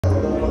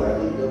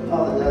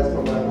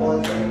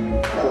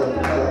was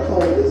kind of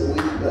cold this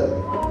week, but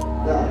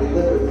God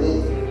delivered me.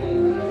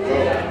 So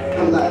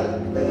I'm not as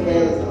bad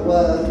as I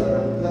was, but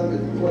I'm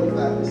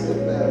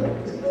 125% better.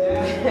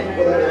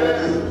 Whatever that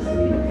is.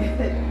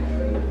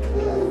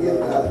 Give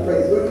God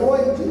praise. We're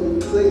going to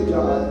St.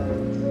 John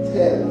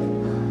 10,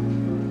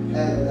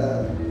 and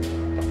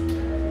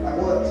I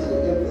want to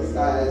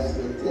emphasize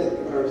the 10th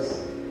verse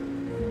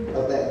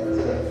of that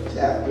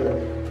chapter.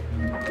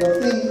 The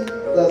thief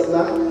does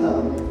not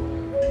come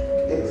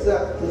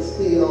except to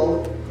steal,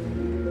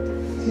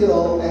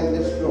 kill, and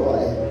destroy.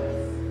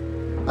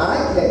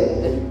 I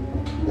came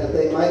that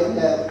they might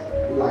have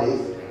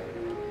life,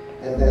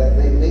 and that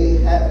they may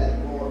have it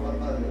more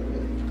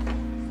abundantly.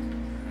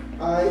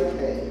 I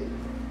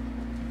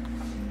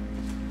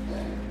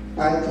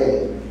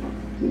came.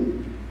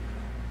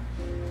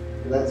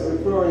 That's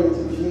referring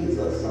to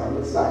Jesus, our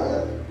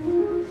Messiah.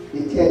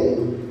 He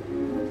came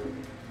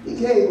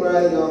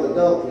riding on a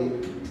donkey.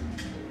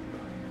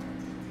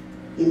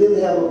 He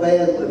didn't have a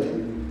band with him.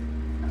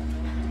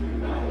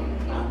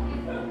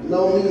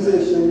 No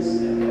musicians.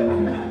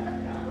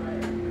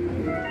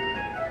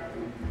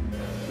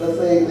 Let's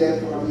say that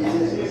for our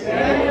musicians.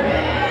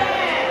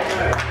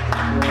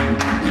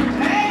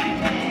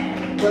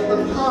 But the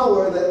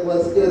power that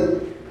was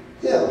in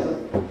him,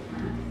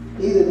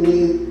 he didn't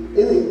need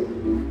any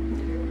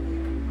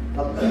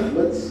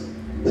achievements.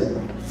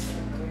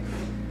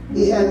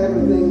 He had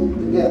everything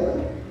together.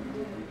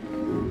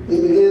 He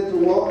began to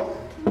walk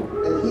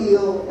and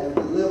heal and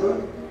deliver.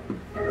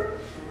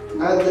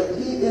 And that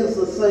he is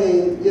the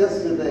same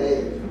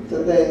yesterday,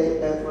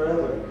 today, and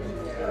forever.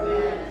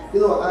 You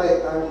know,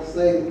 I was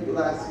saying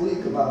last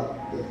week about,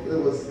 it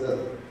was a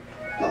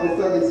couple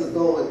Sundays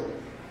ago, and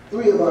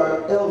 3 of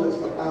our elders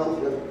were out,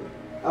 and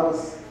I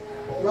was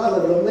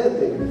rather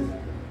lamenting.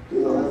 You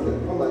know, I said,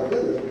 oh my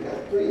goodness, we got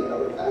 3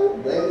 elders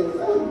out. David was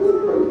out,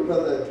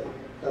 Brother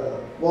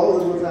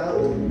Wallen was out,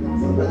 and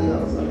somebody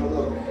else, I don't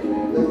know.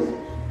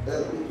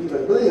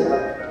 Even Glenn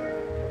out.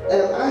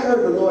 And I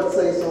heard the Lord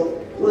say so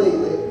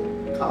plainly,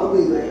 I'll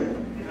be there.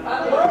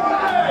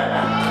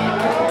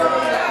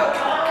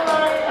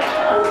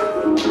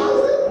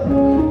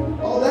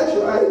 Oh, that's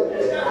right.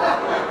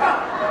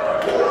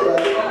 That's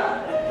right.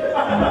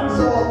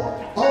 So,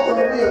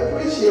 although we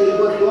appreciate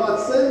what God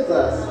sends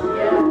us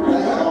to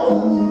help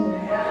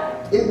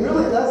us, it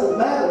really doesn't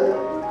matter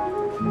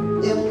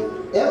if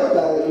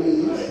everybody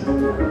leaves.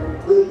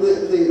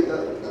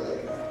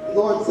 The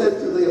Lord said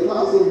to the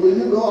apostles, will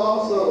you go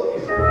also?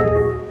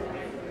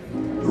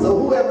 So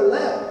whoever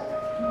left,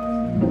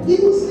 he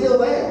was still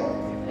there.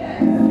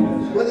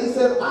 When he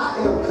said, I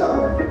am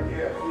come.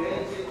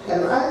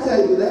 And I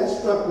tell you, that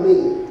struck me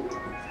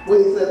when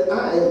he said,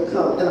 I am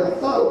come. And I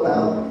thought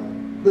about,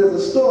 there's a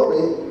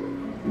story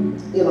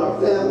in our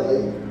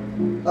family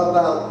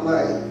about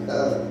my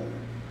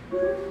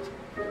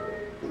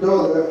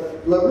daughter,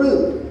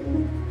 LaRue,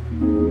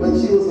 when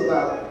she was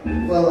about,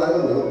 well, I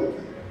don't know,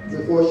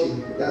 before she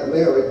got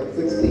married,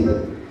 16,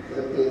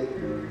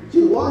 17. She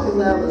was walking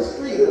down the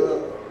street and a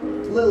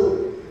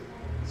little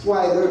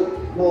swagger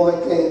boy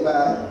came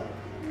by,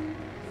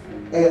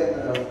 and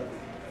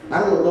I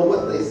don't know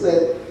what they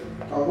said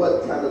or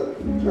what kind of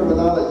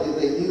terminology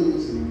they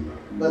used,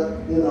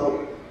 but you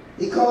know,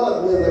 he caught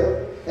up with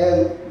her,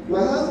 and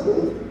my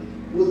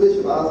husband was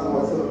Bishop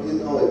Osborne, some of you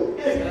know him.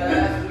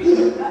 He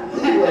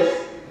was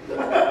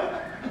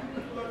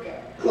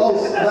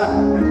close by.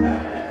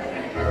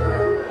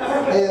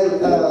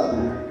 And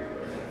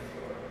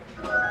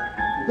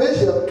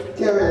Bishop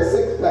carried a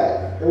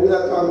 6-pack, and we're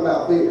not talking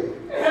about beer.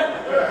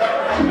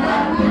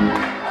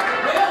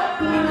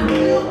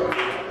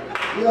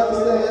 You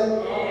understand?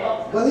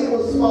 But he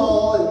was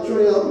small and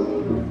trim,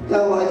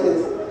 kind of like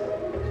his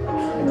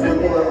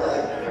boy.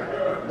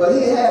 But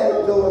he had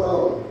it going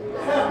on.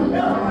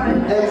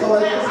 And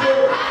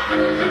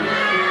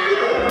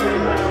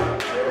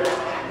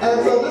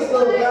so this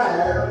little guy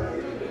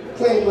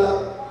came up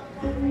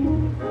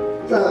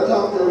trying to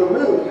talk to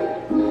LaRue.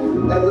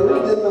 And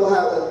LaRue didn't know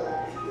how to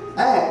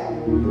act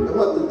and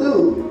what to do.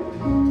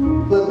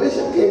 But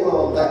Bishop came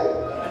on back.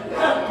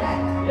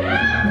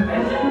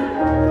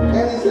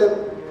 And he said,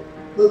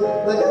 the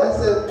guy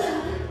said,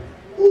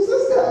 who's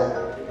this guy?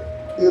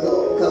 You know,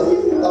 because he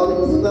thought he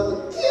was another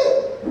kid.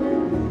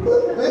 But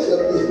Bishop,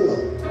 you know,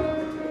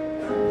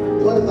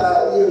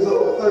 25 years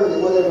old,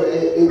 30, whatever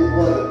age he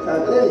was at the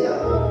time. But anyhow,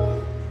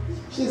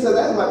 she said,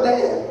 that's my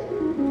dad.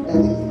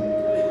 And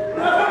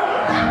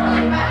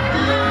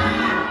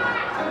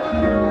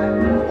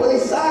when he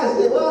sized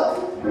him up,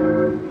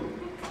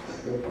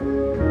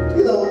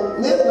 you know,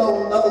 men know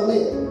other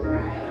men.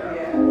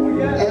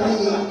 And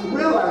he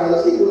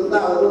realized he was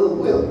not a little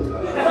wimp.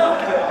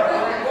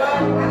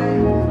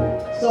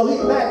 So he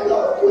backed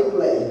off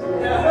quickly.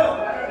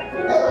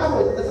 And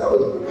as I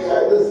was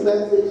preparing this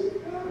message,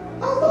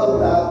 I thought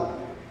about,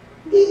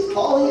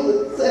 all he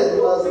said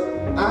was,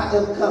 I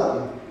am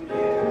coming.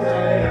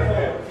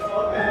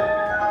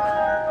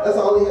 That's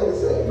all he had to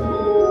say.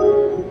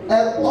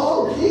 And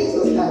all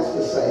Jesus has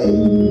to say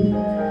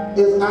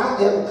is, I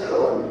am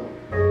coming.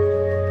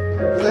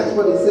 That's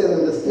what he said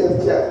in this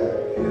 10th chapter.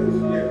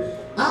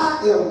 I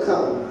am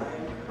come.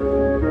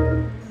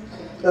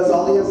 That's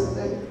all he has to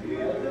say.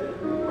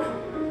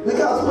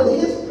 Because when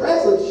his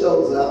presence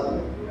shows up,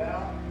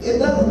 it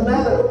doesn't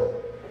matter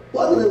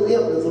what little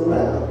imp is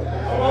around.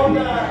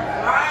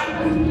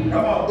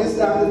 It's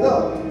got to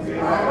go.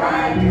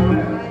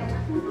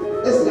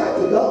 It's got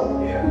to go.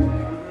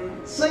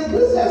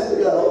 Sickness has to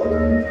go.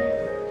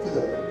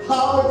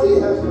 Poverty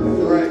has to go.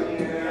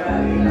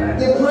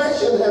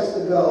 Depression has to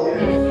go.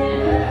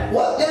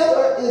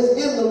 Whatever is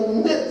in the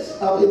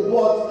midst of his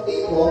Lord's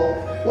people,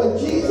 when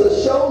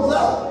Jesus shows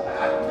up,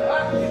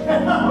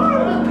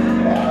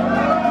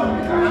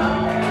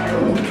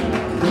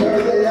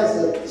 everything has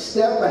to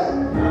step back.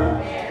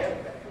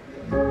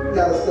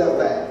 Got to step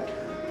back.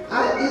 I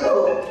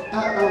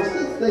was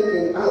just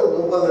thinking, I don't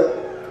know whether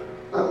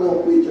I'm going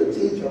to preach or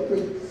teach or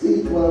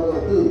teach what I'm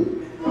going to do.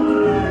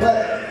 But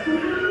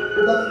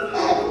the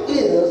fact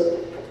is,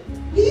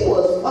 he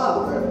was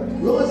father.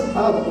 Louis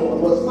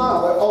Osborne was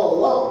father all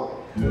along.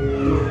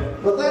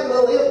 But that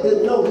little imp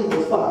didn't know he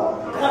was father.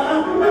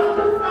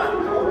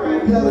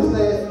 You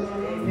understand?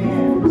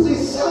 See,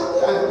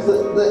 sometimes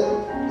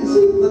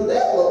the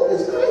devil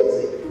is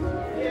crazy.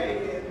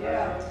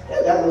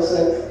 That got no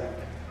sense.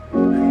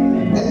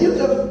 And you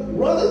just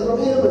running from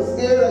him and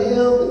scared of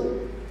him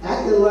and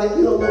acting like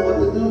you don't know what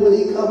to do when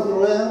he comes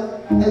around.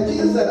 And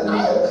Jesus said, I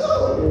am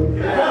come.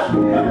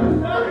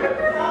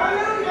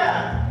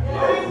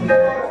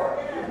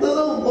 The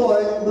little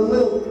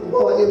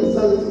boy in the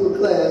Sunday school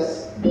class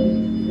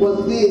was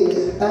being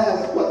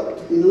asked what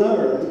he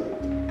learned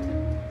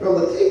from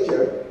the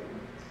teacher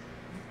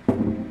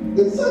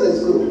in Sunday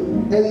school.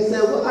 And he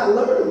said, what I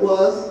learned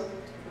was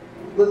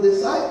the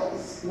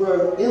disciples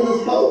were in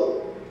this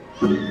boat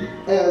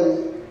and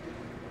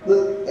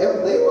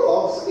they were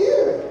all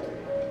scared.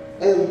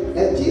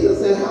 And Jesus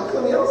said, how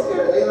come y'all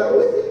scared? They not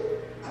with you?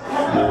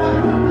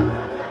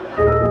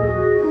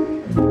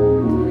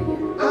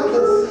 I'm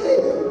just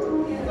saying,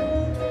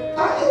 I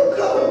am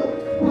coming.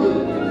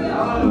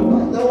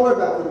 Don't worry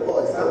about the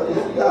voice.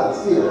 God's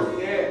here.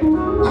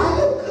 I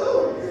am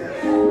coming.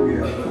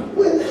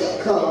 When he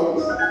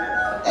comes,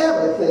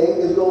 everything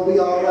is going to be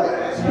all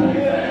right.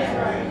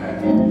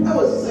 I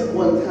was sick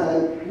one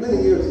time, many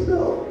years ago,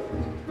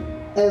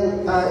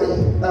 and I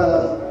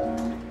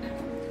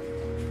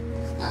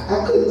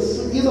couldn't,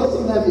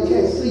 sometimes you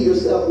can't see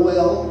yourself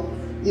well.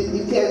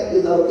 You can't,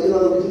 you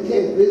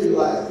can't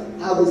visualize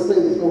how this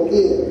thing is going to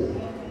end.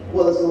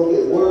 Whether it's going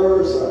to get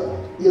worse or,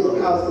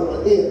 how it's going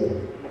to end.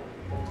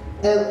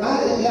 And I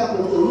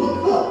happened to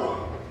look up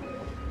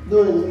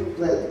during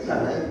that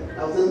time.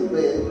 I was in the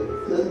bed,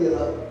 couldn't get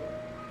up.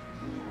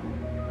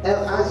 And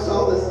I saw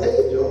this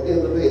angel in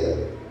the bed.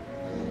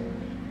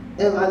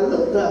 And I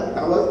looked up, I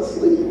wasn't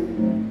asleep.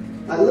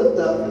 I looked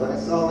up and I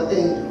saw the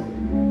angel.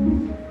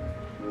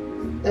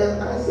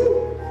 And I said,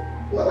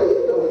 what are you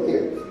doing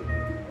here?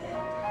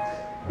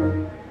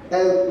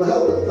 And my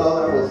husband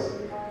thought I was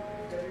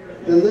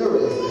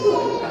delirious.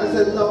 I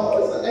said, no,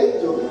 it's an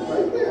angel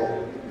right there.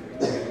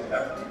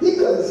 He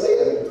couldn't see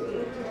it,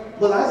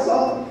 but I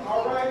saw him.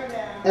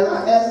 And I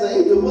asked the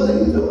angel, what are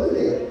you doing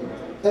here?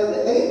 And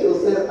the angel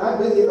said, I've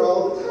been here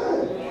all the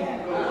time.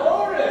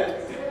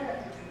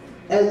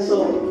 And so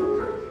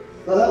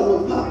the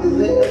husband popped his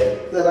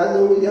head, said, I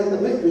know we got the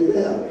victory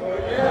now.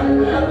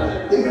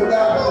 He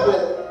forgot about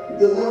that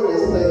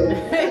delirious thing.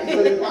 He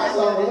said, if I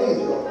saw an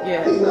angel,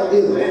 he's not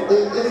evil.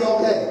 It's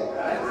okay.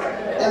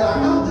 And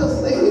I'm just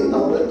thinking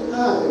of the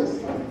times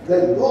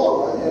that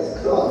God has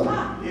come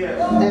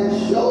and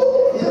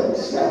showed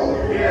himself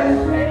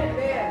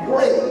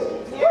great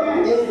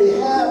in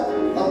behalf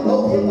of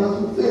those of us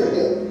who fear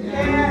him.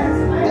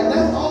 And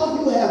that's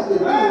all you have to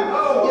do.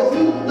 If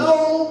you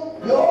know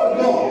your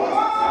God,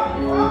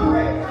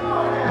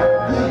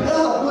 you've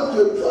got to put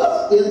your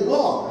trust in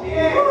God.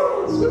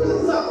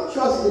 Some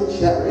trust in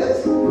chariots,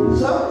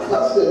 some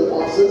trust in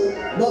horses,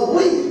 but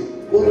we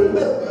will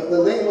remember the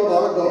name of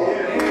our God.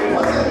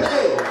 What's his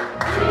name?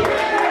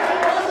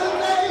 What's his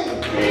name?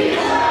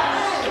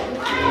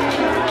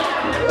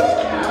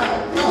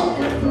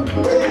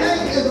 His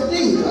name is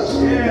Jesus,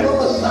 the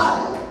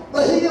Messiah,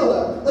 the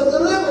healer, the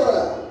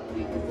deliverer.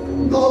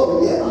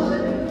 Oh, yeah.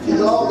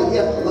 He's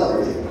altogether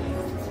lovely.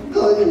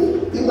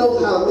 Hallelujah. He knows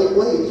how to make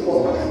ways for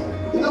us.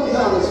 He knows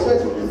how to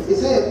stretch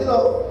his hand.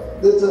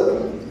 There's a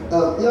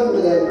young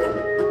man,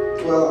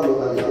 well, I don't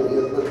know how young he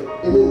is, but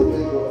an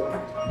individual.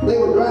 They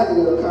were driving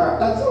in a car.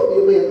 I told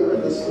you may have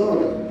heard this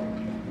story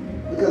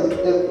because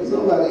there was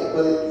nobody,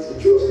 but it's a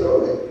true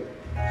story.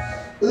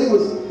 They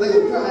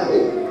were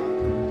driving,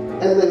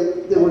 and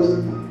there was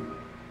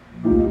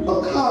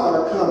a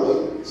car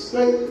coming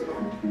straight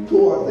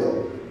toward them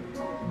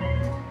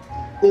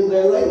in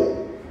their lane.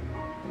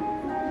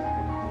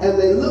 And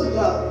they looked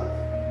up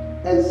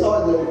and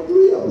saw there were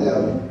three of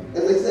them.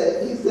 And the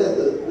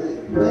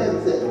man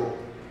said,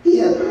 he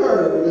had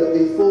heard that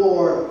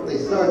before they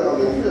started on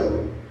the trip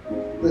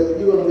that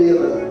you're going to be in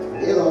a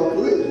head-on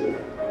collision.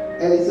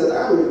 And he said,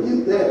 I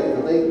rebuke that in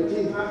the name of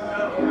Jesus.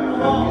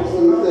 That's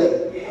what he said.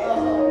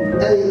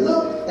 And he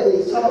looked And he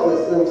saw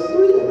this, there was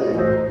three of them.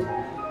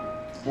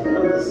 And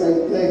heard the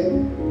same thing.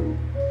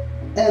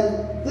 And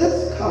this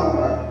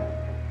car,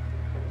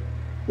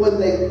 when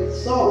they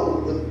saw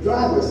it, the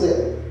driver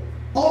said,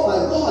 "Oh my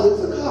God,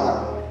 it's a car."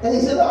 And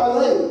he said, "Our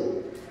Lady."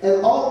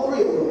 And all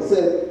three of them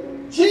said,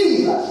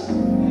 "Jesus,"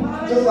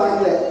 just like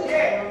that.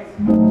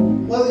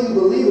 Whether you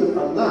believe it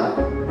or not,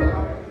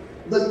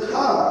 the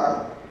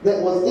car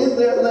that was in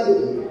their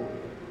lane,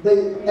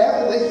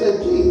 after they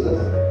said Jesus,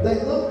 they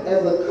looked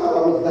and the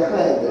car was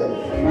behind them.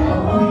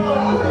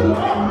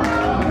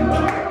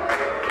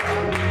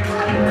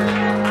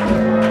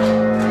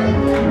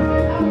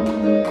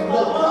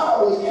 The car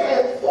was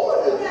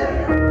transported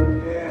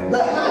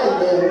behind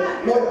them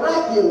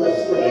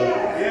miraculously.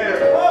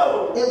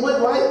 It went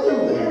right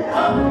through them.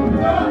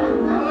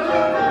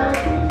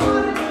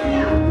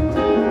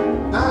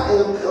 I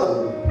am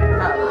coming.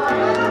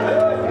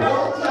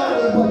 Don't tell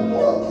me what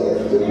more can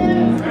do.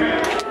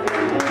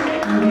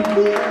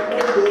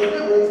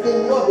 Deliverance in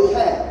your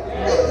behalf.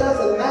 It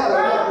doesn't matter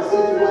what the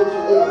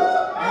situation is.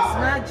 That's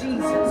not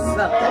Jesus.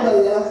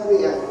 Somebody asked me,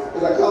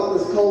 as I caught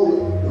this cold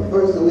the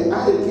first week, I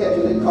didn't catch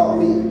it, it caught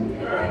me.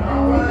 I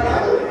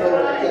didn't know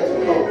I catch a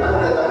cold. I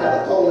don't think I had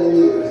a cold in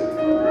years.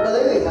 But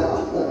anyhow,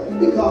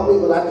 it caught me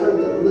when I turned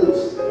it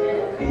loose.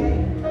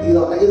 You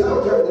know, I guess I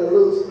turned it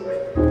loose.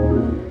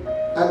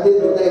 I did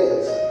the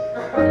dance.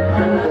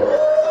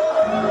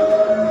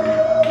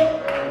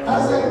 I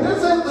said,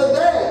 "This is the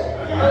day."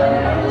 I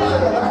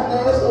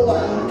danced a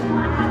while.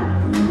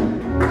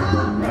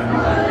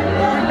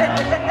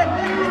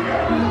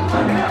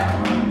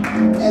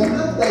 And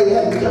this day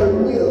had to turn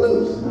me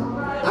loose.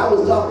 I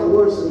was talking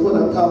worse than what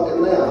I'm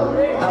talking now.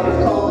 I was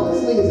coughing and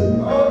sneezing.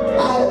 I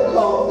had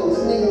coughed and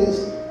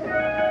sneezed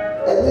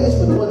at least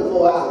for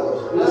 24 hours.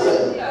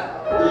 Listen,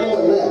 more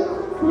than that.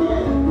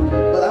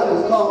 But I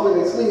was coughing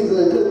and sneezing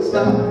and couldn't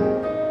stop.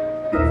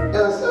 And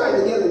I started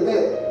to get in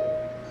bed.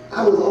 I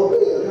was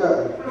obeying her.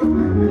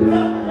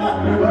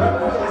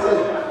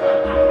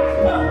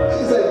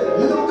 She said,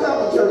 "You don't come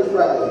to church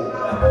Friday."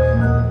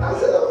 I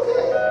said,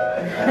 "Okay."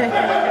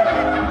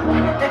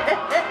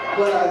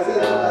 But I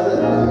said, "I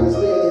was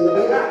staying in the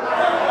bed."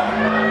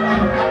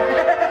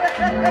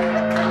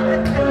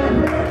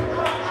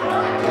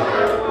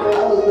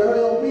 I was very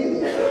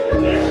obedient.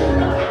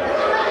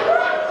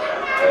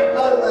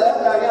 After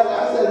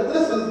I said,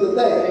 "This is the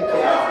day."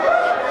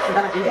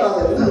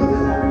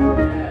 Hallelujah.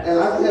 And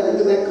I had to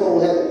do that cold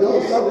had to go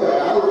somewhere.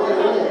 I was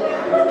there.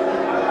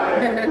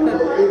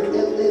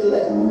 It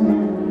left.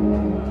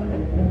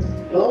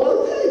 But I want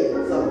to tell you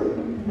something.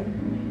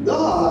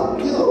 God,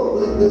 you know,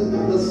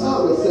 the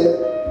psalmist said,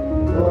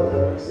 Lord,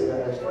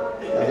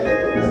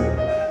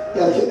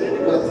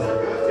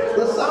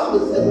 the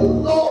psalmist said, "The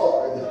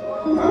Lord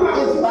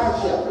is my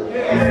shepherd.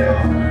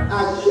 I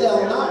shall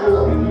not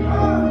want.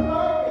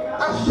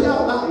 I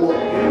shall not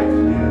want."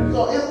 So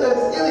if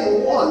there's any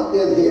want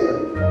in here,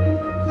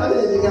 how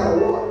many of you got a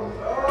want?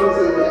 Who's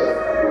in there?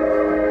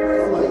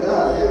 Oh my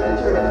God, every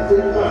church,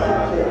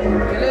 3,000 church.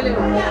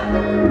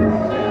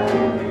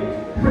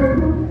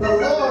 The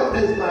Lord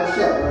is my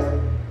shepherd.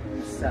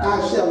 I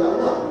shall not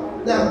want.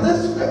 Now this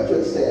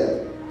scripture said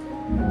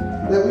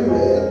that we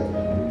read,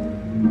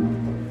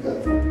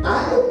 "I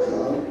have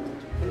come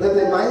that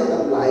they might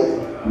have life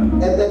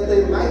and that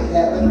they might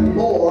have it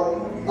more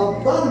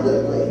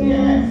abundantly."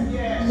 Yes,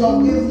 yes. So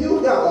if you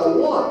got a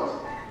want,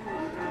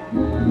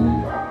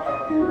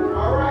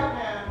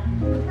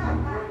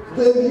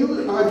 then you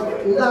are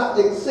not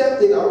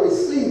accepting or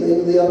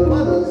receiving the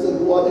abundance that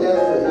God has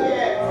for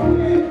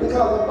you.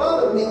 Because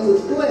abundance means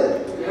it's plenty.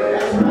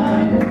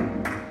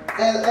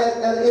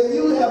 And if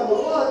you have a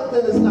want,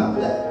 then it's not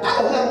plenty.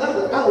 I don't have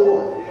nothing. I don't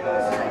want.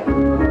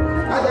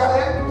 I got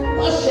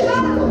everything.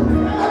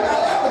 I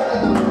got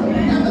everything.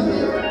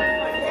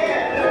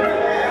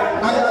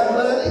 I got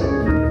money.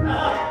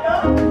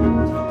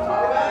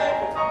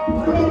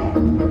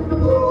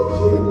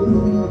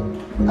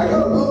 I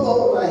got a roof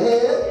over my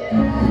head.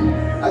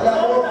 I got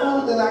more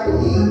food than I can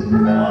eat. You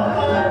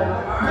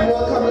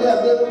want to come and have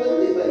dinner with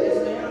me, baby?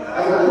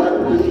 I'm going to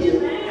meet you.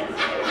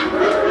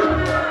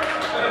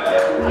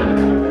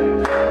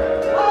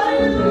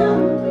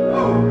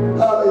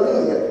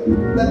 Hallelujah.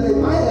 That they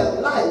might have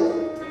life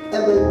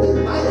and that they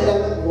might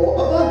have it more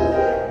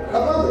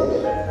abundantly.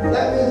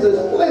 That means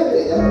there's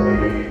plenty of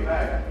it.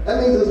 That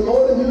means there's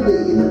more than you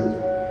need.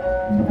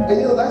 And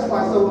you know, that's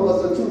why some of us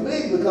are too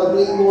big, because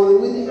we eat more than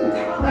we need. I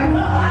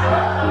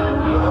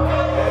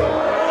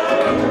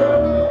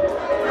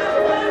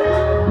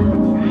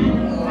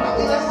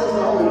mean, that's just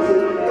the whole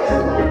truth.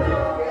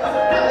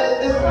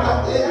 You're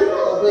not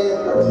a bad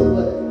person,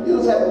 but you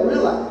just haven't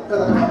realized.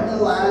 Because I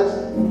realized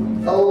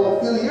a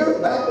few years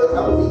back that I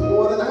was eating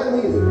more than I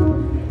needed.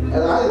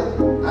 And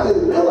I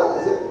didn't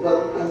realize it, but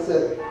I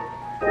said,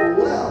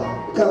 well,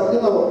 because,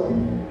 you know,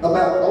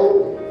 about,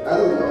 I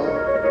don't know,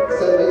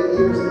 7, 8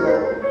 years ago,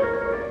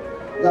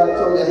 God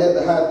told me I had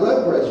the high blood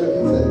pressure.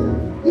 He said,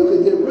 you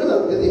could get rid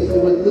of it if you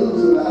would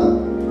lose about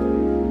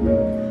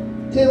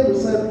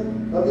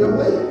 10% of your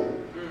weight.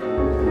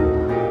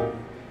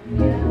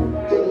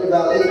 Took me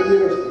about 8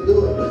 years to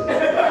do it.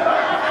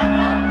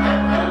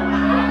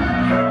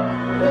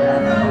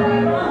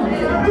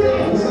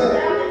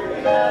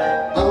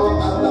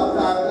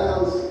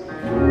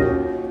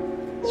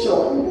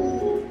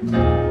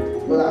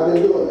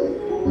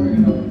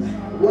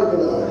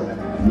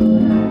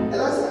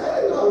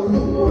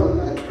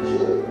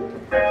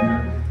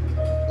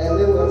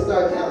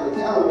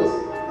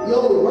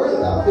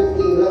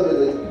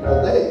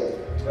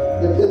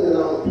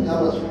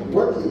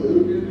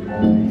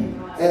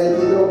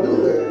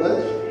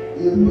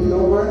 You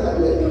don't burn that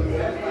many.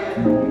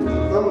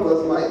 Some of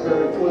us might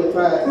burn 25.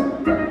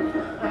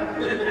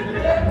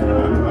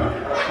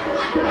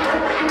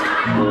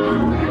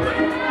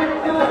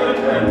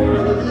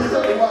 But if you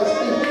sit and watch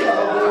TV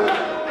all day,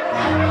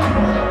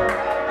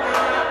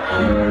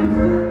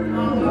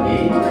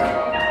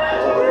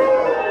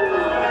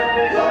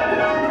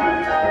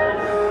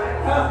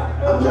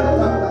 I'm trying to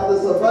talk about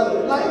this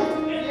abundant life.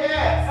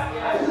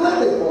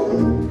 Plenty for me.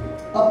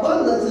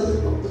 Abundance is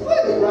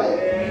plenty, right?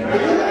 If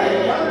you got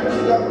abundance,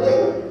 you got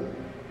plenty.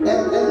 And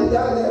you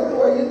got it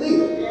everywhere you need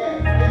it.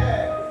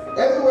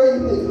 Everywhere you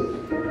need it.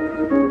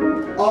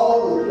 All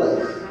over the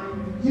place.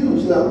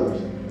 Huge numbers.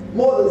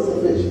 More than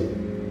sufficient.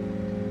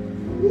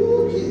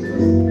 Ooh,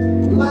 Jesus.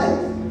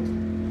 Life.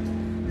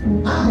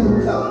 I am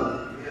come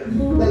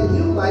that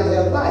you might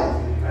have life.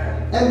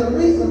 And the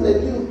reason that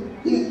he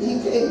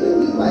came that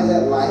you might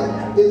have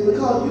life is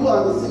because you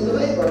are the seed of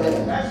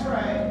Abraham. That's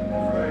right.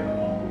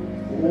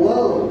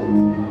 Whoa.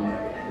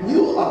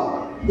 You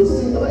are the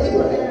seed of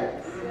Abraham.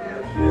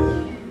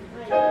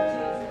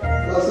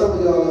 Well, some of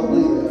y'all don't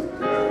believe that.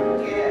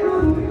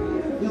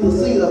 You're the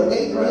seed of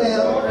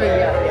Abraham.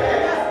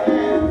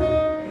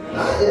 I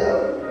am.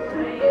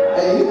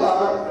 And you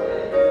are.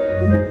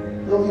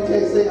 No, you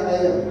can't say I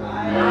am.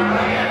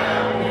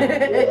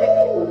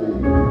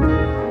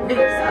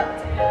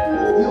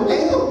 You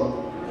am.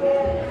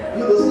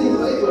 You're the seed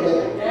of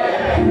Abraham.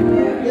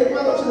 Then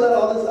why don't you let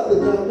all this other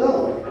junk go?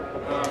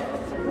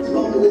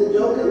 Smoking and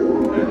joking.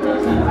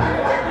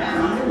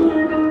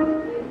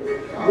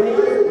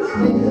 Drinking and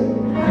sneaking.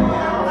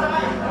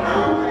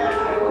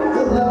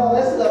 Just let all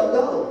that stuff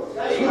go.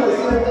 You're the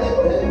seed of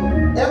Abraham.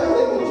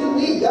 Everything that you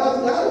need, God's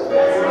got it.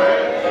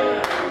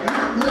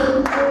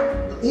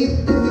 If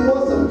you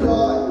want some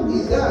joy,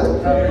 he's got it.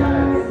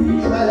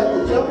 You might have to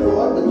jump for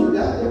it, but you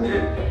got it.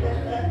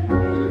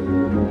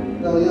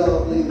 No, y'all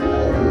don't believe that.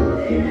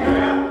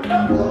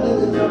 Y'all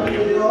believe in jumping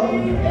for joy?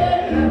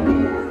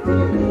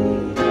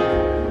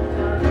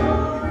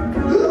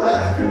 You don't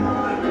have to.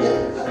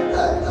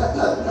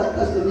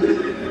 That's the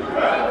reason.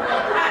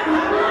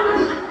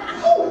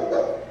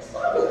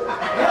 Stop it.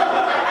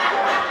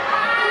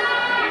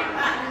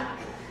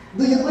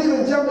 Do you believe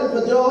in jumping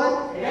for joy?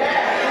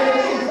 Let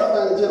me see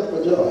somebody jump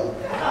for joy.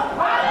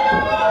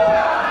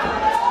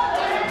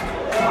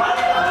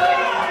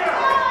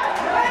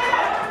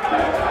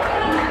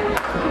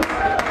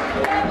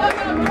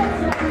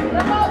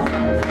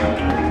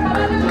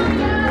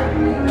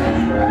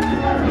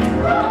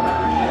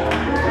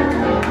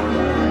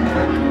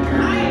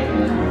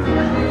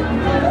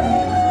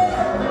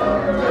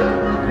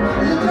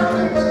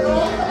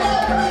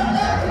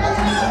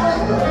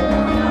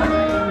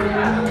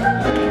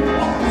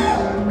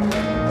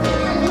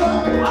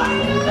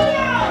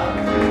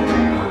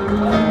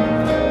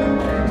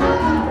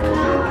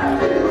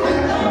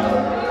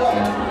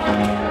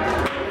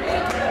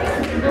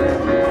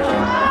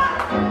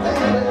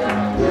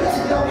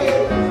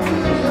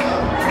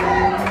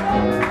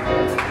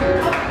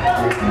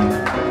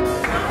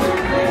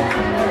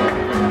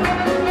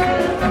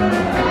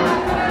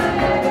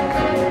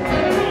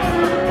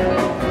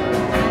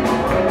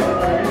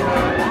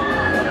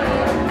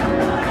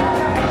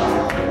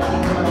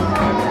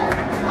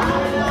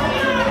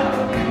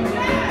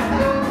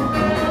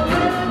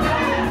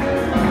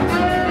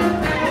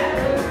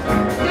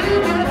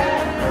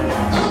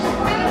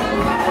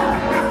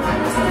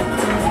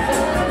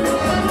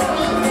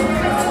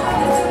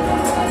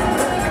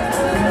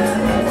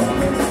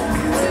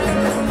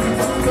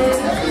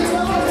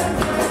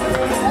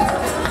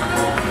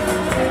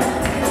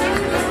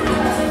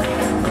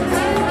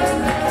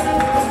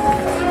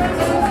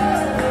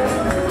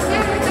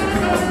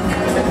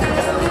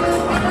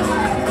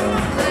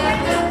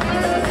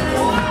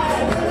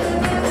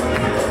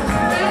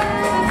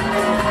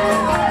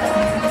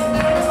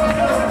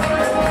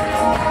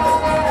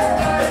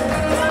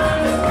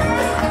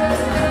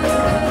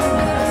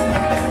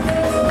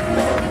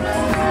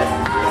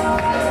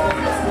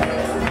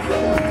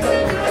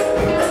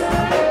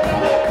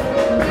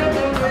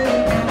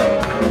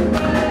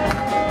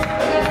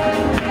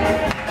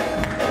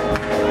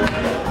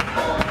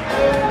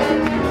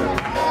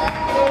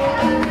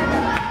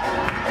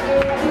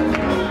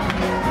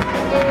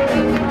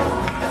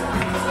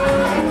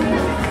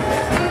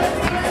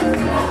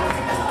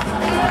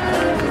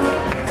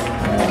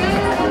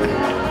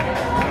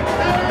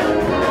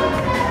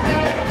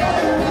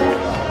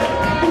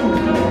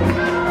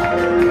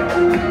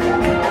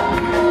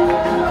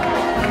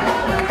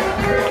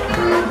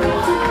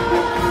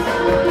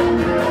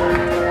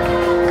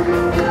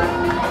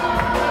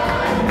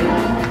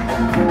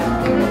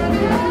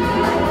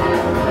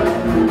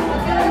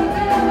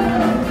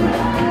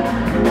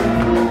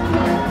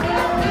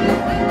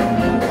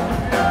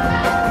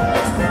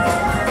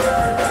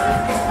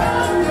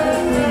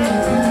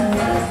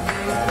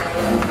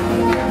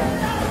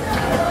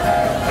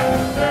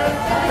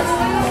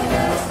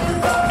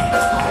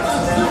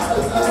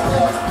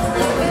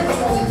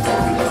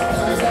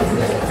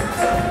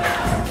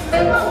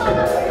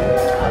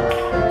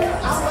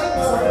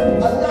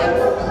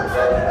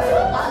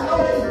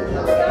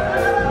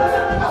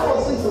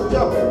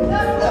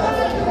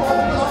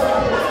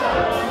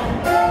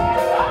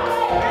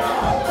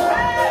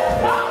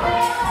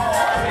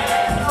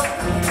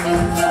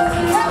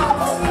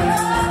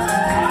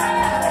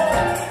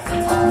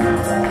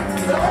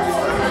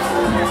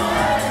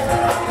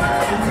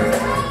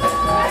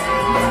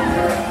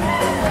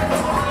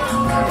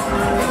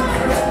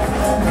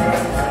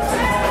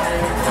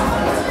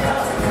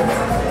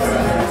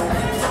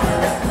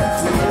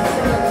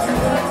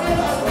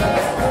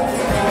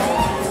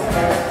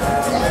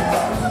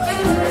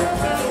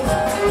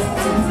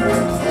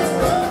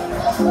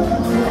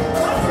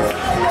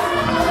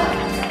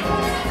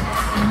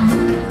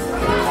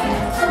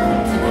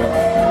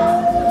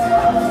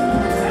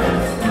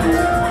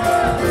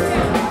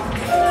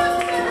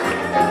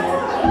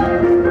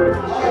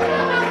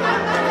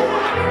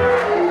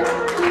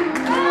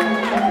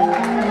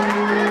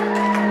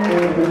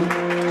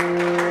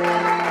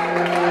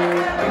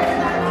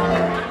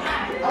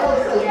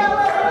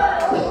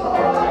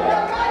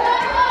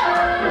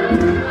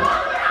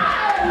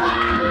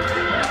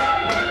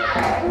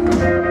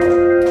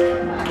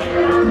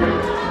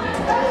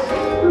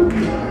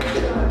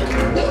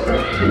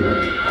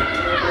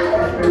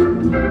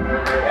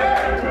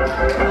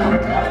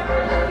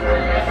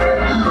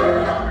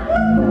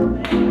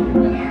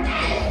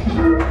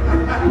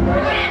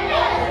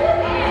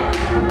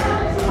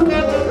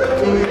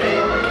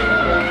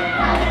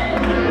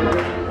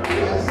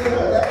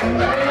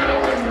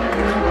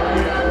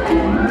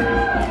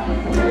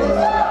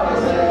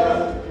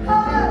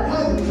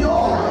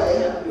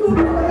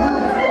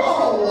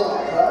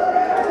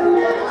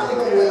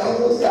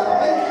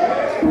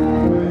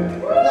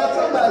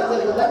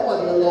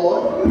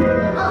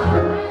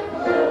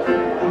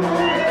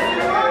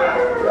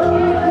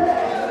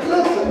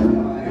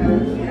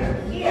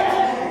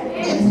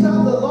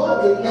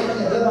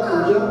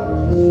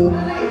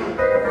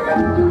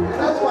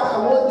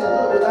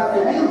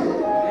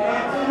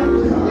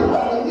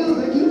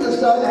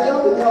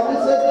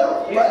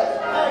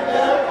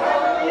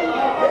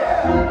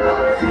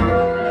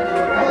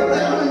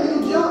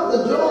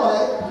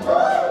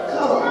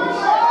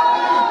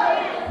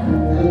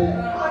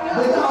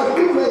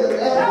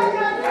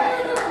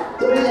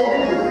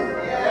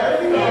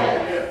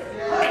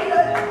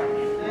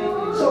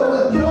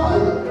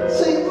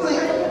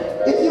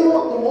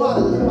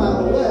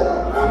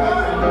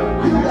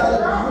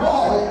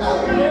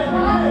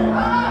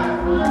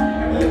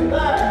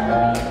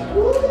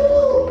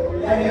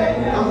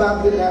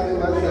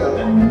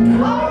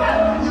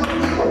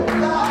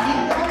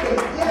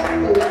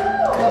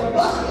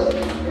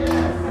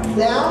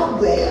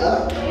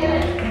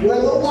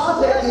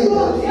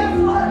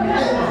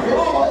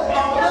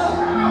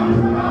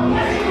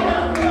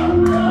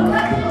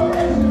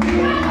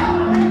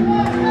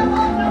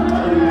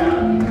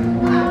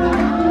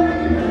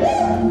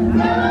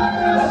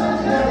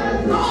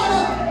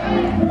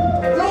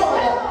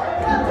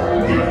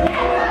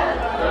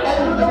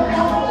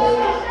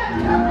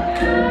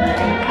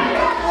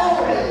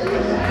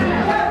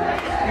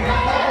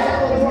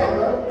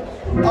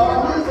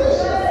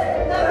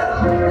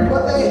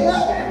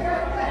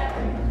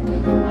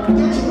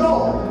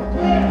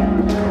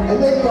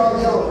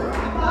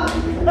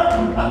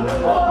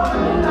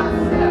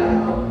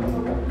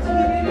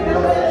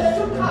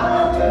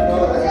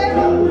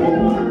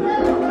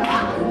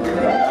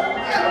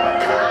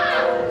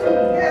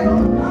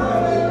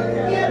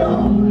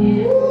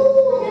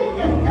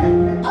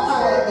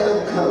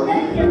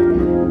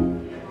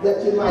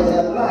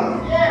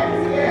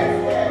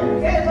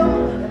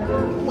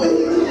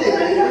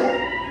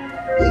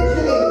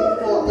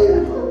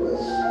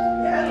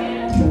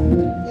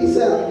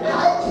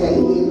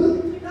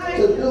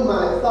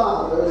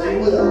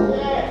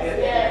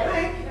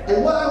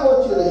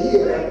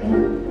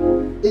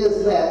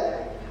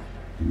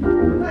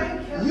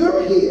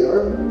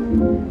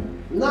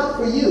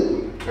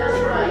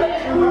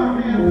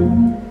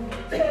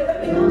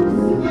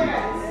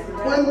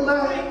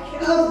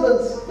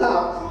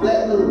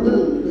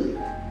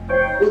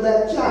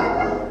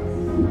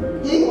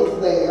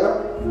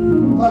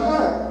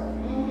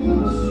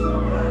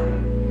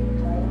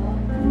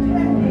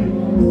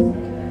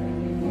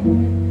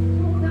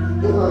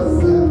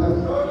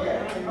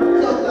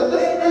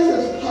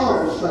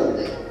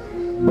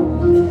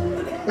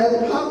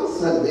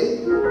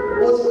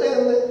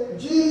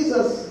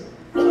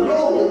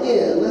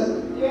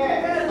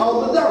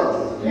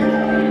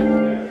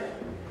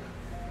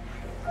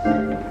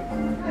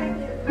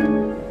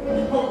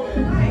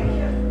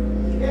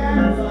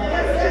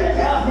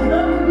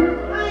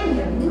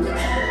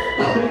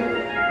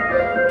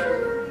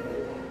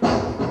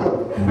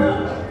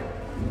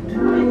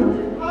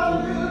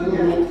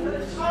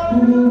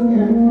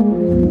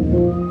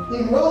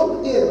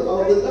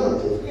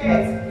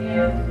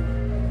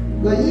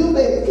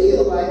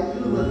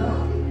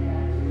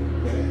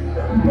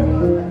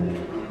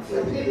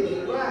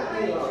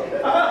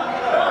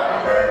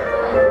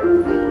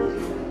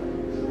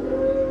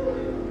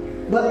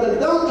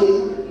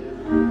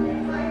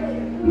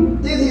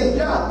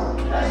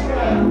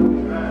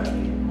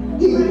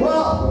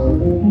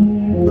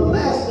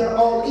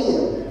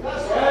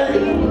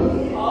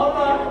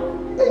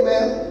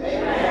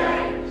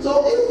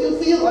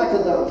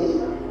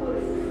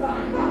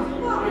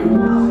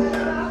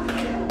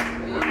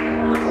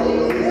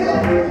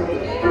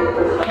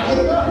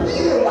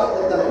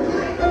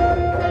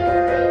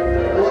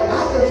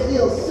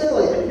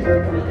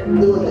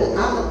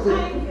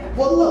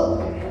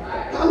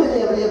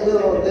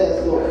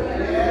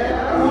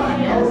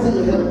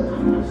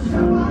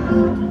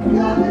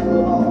 Y'all people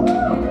are all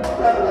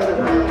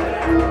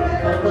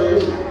but me.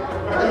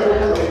 I don't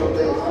know some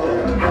things for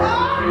you.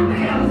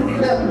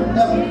 Never,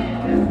 ever.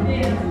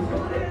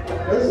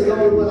 This is the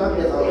only one I've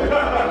been on.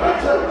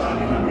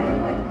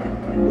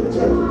 The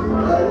church.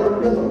 I've never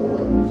been on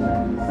one.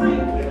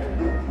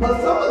 But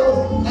some of those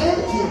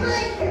antiques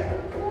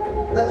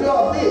that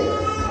y'all did,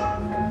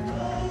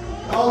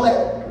 all that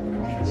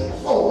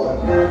forward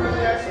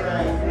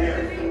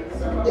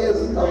is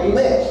a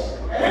mess.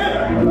 I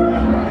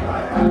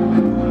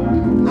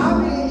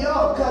mean,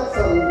 y'all cut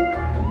some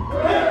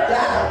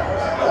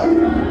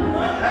diamonds.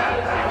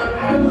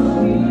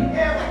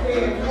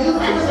 You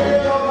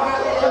twisted your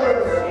body every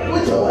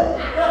which way.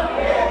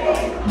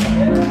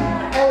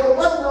 And it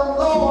wasn't the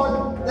Lord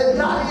that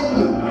got in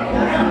you.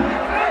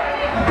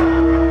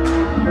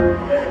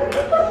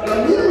 The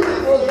music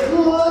was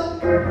good,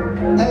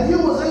 and you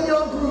was in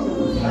your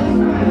groove.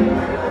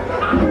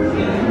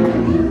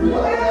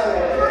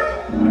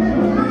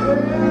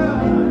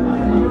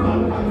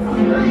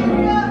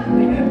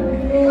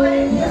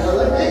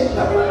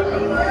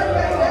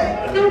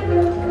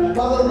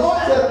 But the Lord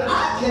said, I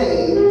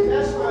came.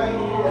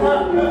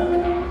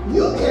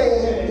 You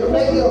came to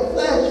make your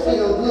flesh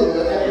feel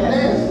good and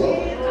dance for.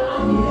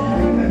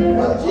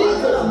 But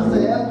Jesus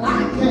said, I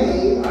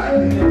came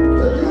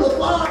to do the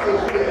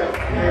Father's will.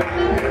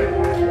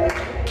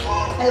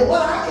 And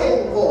what I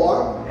came for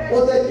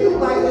was that you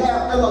might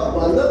have an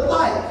abundant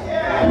life.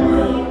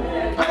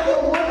 I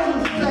don't want you to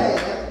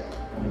stand.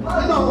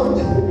 You know,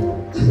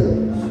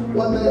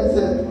 one man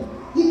said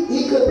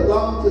he couldn't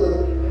belong to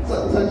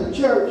such a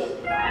church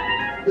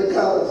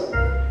because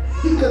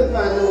he couldn't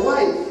find no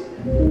wife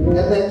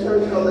at that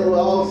church because they were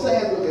all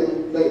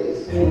sad-looking ladies.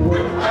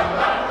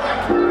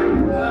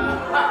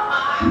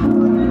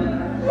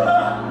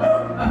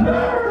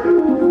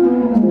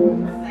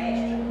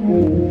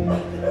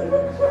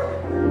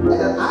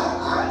 And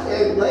I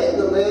can't blame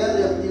the man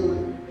if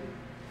you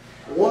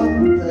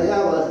want to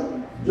have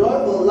a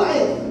joyful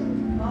life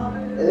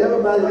and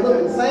everybody's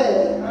looking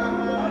sad.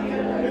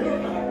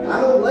 I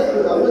don't blame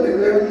you. I wouldn't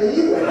marry you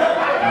either.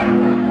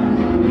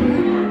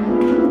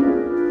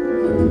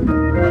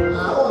 I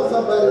want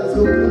somebody that's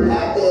going to be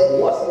happy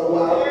once in a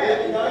while.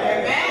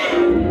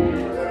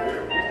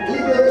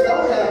 Even if they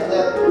don't have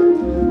that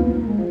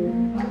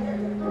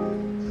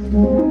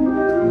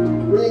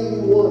ring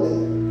you wanted.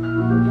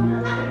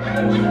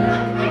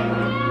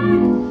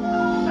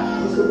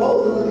 You're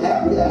supposed to look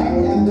happy,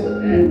 act happy.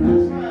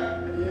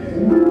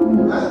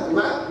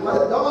 My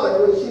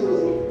daughter, when she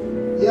was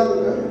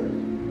younger,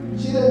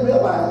 she didn't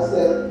realize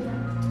that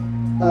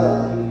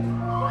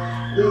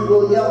these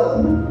little yellow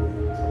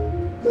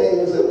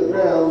things in the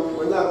ground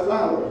were not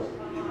flowers.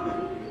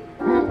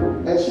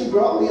 And she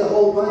brought me a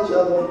whole bunch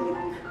of them.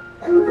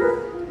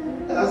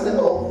 And I said,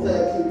 oh,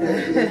 thank you.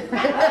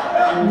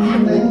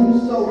 Thank you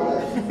so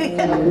much. I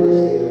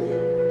appreciate it.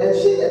 And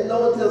she didn't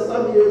know until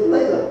some years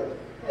later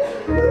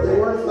that they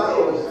weren't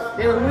flowers.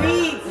 They were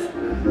weeds.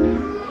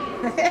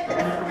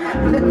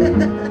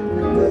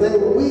 That they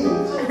were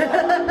weeds.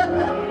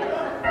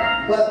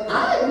 But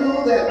I knew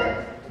that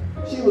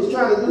she was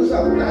trying to do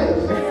something nice.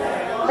 So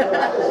I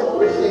just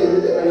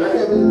appreciated it, and I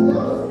never did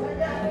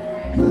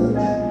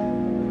that.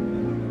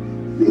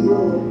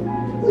 People,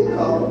 we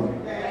call them.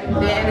 I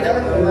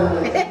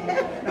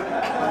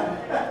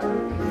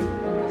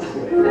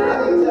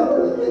didn't tell her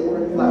that they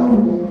weren't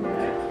flowers.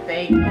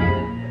 Thank you.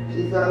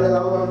 She found it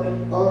on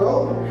her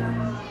own.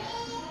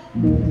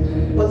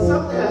 But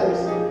sometimes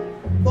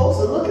folks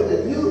are looking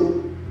at you,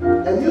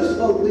 and you're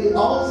supposed to be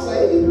all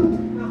saved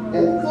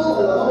and full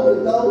of the Holy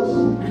Ghost.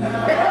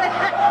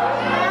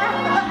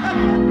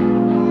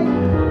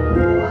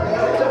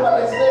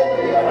 Everybody said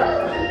to me, all right?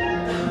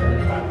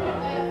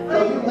 So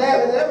you mad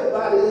at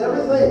everybody and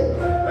everything.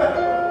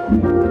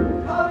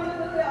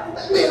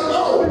 Let me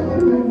alone.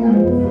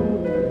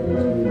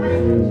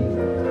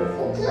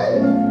 Okay.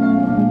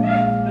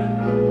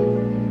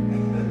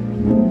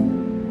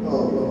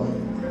 Oh Lord,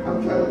 I'm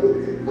trying to look.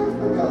 I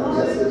got a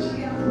message.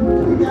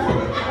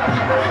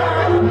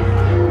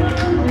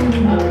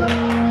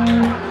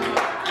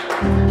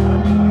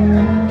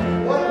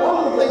 One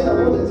of the things I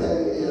want to tell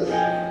you is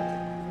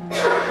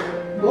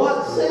God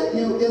sent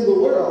you in the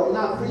world,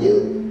 not for you.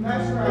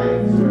 That's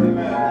right.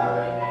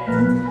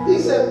 He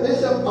sent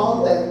Bishop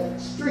on that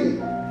street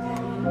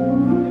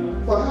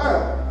for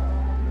her.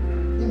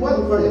 He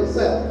wasn't for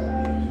himself.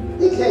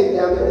 He came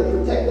down there to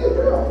protect that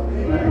girl.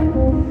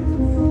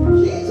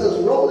 Jesus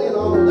rolled in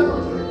on the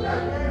donkey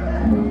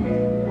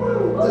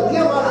to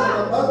give us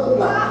an abundant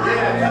life.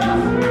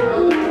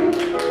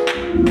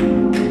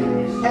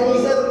 And he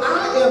said, I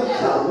am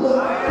come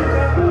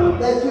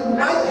that you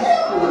might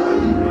have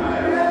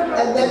life,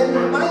 and that you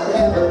might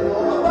have it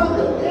more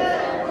abundantly.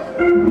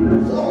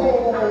 So,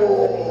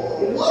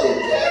 what he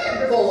came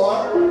for,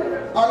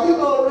 are you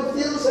going to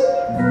refuse it?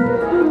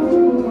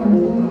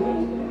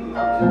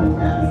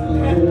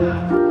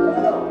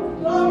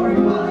 Glory,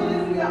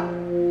 hallelujah.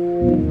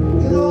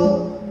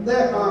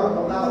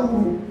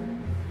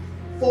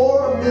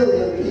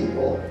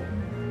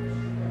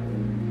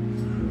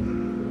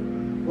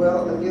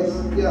 well, I guess,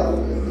 yeah,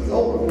 it's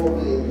over 4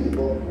 million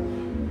people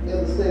in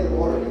the state of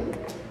Oregon.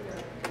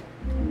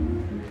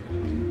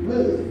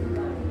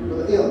 Million,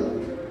 with an M,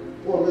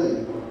 4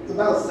 million. It's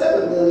about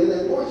 7 million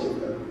in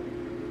Washington,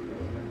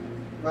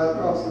 right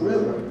across the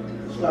river,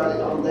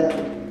 starting on down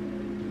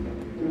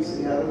through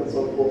Seattle and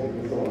so forth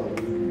and so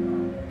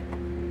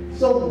on.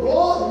 So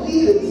God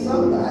needed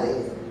somebody.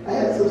 I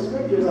had some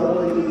scriptures I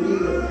wanted to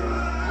read.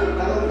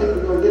 I don't think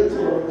we're going to get to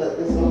them, but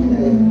it's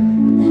okay.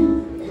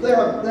 There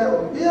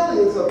are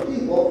billions of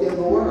people in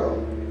the world.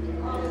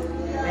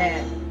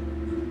 Man.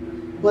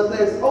 But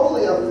there's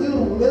only a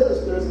few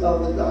ministers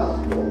of the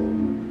gospel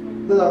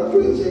that are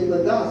preaching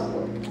the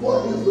gospel.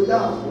 What is the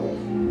gospel?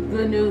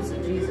 Good news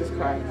of Jesus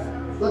Christ.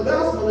 The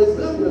gospel is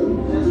good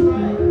news.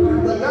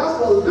 The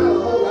gospel is not a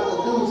whole lot of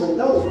do's and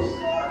don'ts.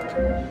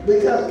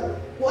 Because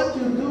what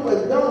you do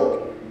and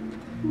don't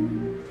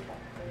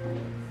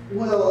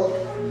will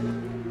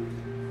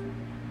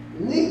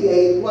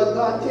negate what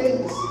God came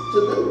to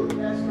do.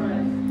 That's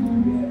right.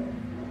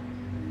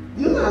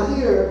 You're not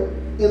here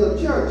in a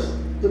church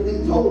to be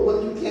told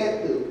what you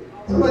can't do.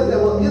 Somebody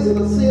said, well, is it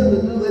a sin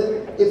to do that?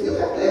 If you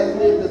have to ask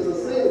me if it's a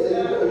sin, then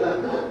you better not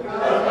do it.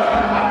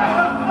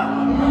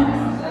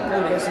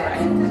 That's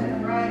right.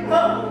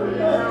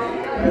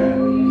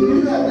 If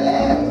you have to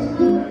ask,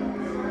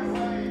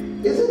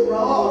 is it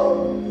wrong?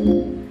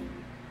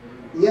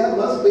 Yeah, it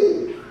must be.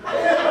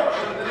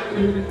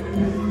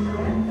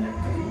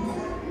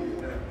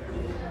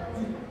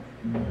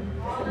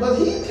 But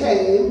he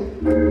came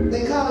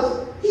because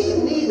he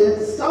needed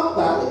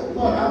somebody.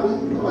 Lord,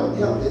 Lord,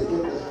 help me get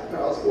this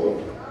across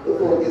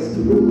before it gets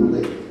too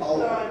rude. All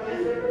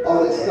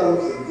their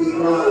stomachs will be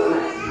growling,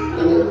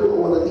 and they don't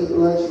want to eat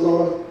lunch,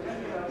 Lord.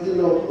 You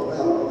know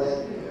about all that.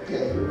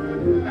 Okay.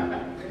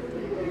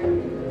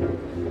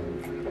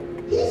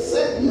 He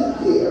sent you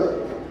here,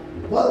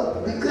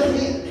 but because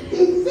he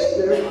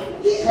figured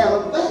he had a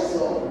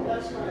vessel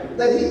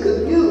that he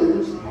could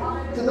use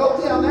to go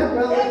tell that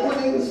brother to put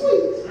in the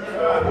sweets.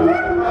 I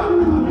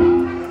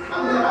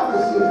mean, I'll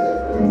just use that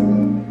for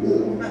instance.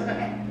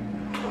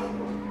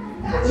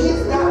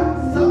 He's got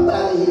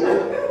somebody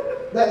here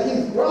that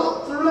he's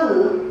brought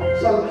through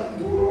some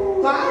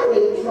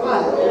fiery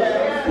trials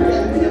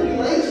and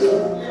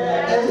tribulations,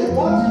 and he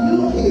wants you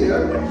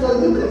here so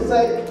you can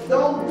say,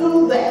 don't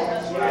do that.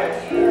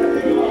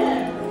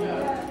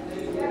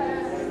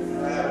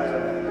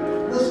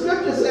 The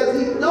scripture says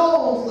he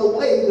knows the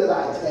way that I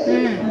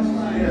take.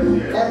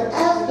 And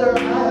after I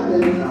have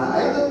been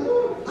tried,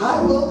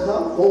 I will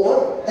come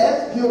forth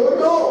as pure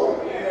gold.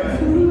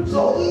 So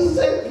he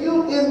sent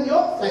you in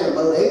your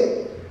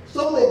family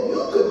so that you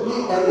could be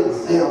an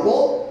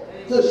example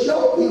to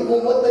show people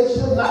what they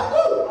should not do.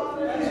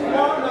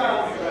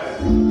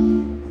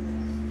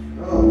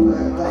 Oh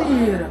my God.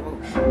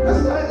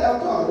 That's what I'm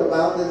talking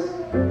about. There's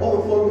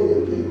over 4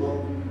 million people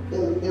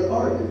in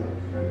Oregon.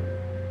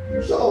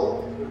 So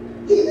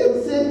he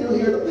didn't send you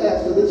here to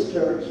pastor this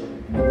church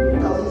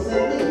because he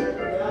sent me.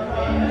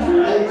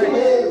 And 2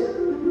 hands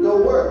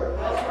don't work.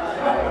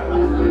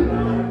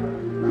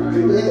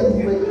 2 hands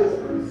make it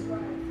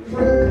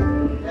free.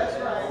 That's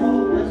right.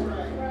 That's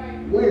right.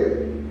 Weird.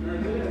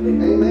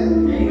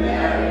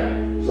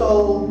 Amen? So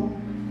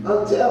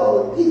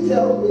until he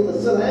tells me to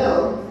sit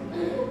down,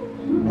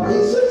 or he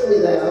sits me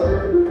down,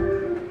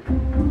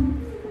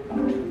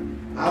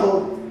 I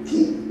will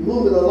keep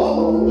moving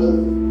along.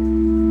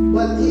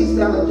 But he's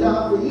got a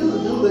job for you to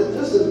do that's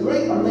just as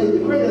great or maybe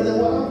greater than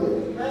what I'm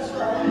doing. That's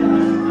right.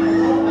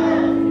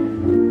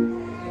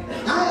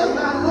 I am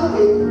not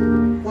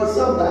looking for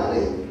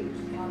somebody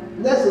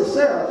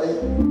necessarily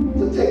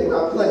to take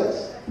my place.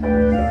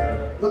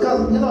 Because,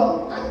 you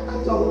know, I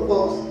told the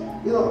folks,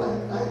 you know,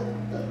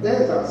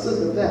 there's our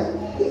assistant pastor.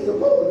 He's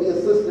supposed to be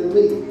assisting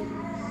me.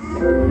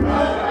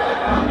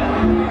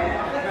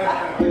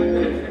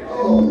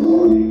 Oh,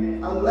 Lord.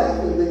 I'm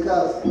laughing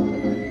because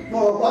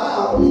for a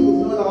while he was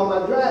doing all my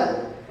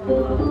driving.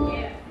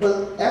 But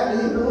after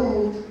he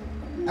moved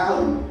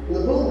out in the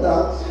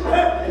boondocks,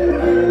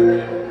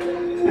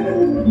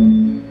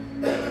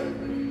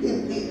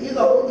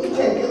 he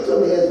can't get to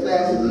me as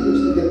fast as he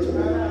used to get to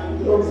me.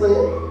 You know what I'm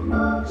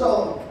saying? So,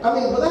 I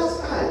mean, but that's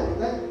fine.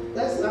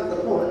 That's not the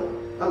point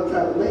I'm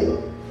trying to make.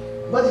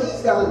 But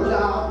he's got a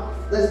job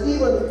that's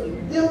even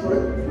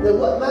different than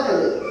what mine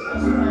is.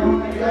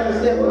 You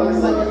understand what I'm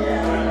saying?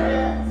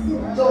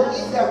 So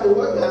he's got to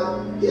work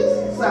out his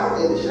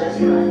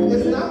salvation.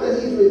 It's not that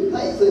he's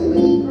replacing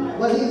me,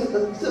 but he's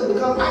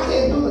because I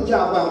can't do the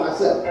job by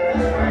myself.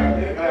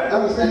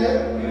 Understand?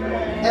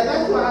 And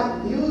that's why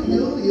you,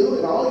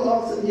 and all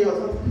y'all sitting here,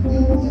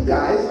 you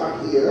guys are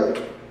here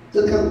to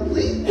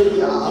complete the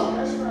job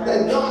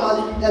that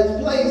God has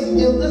placed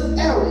in this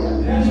area.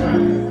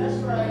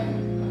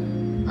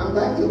 I'm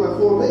back to my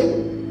 4 million.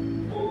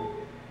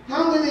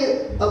 How many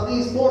of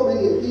these 4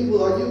 million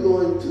people are you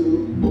going to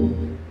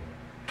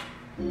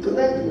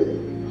connect with?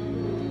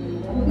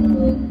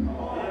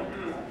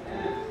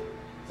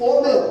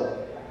 4 million.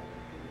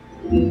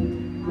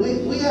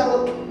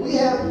 We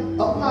have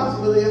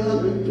approximately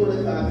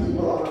 125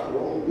 people on our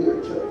own here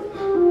at church.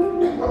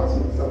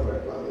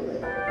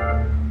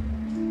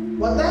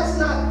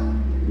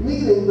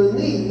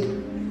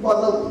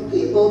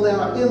 people that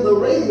are in the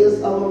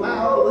radius of a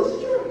mile of this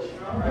church.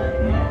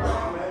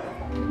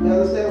 You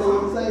understand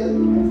what I'm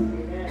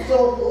saying?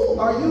 So who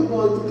are you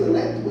going to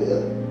connect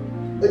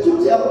with that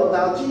you tell them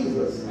about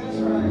Jesus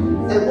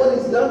and what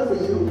he's done for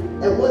you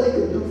and what he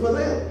can do for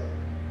them?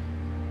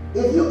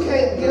 If you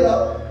can't get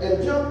up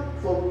and jump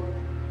for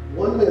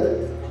 1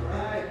 minute,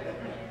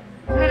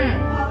 I'm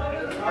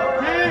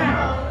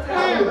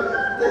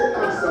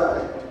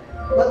sorry,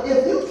 but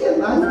if you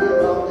cannot get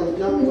up and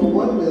jump for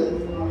 1 minute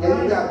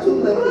and you got 2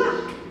 legs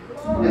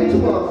and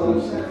 2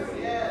 arms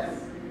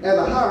and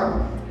a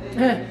heart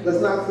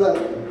that's not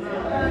fluttering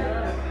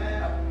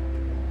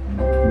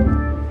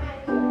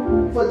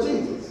for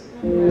Jesus,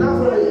 not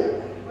for me,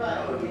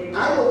 I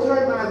will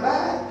turn my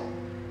back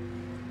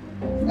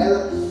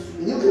and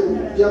you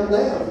can jump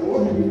down if you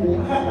want.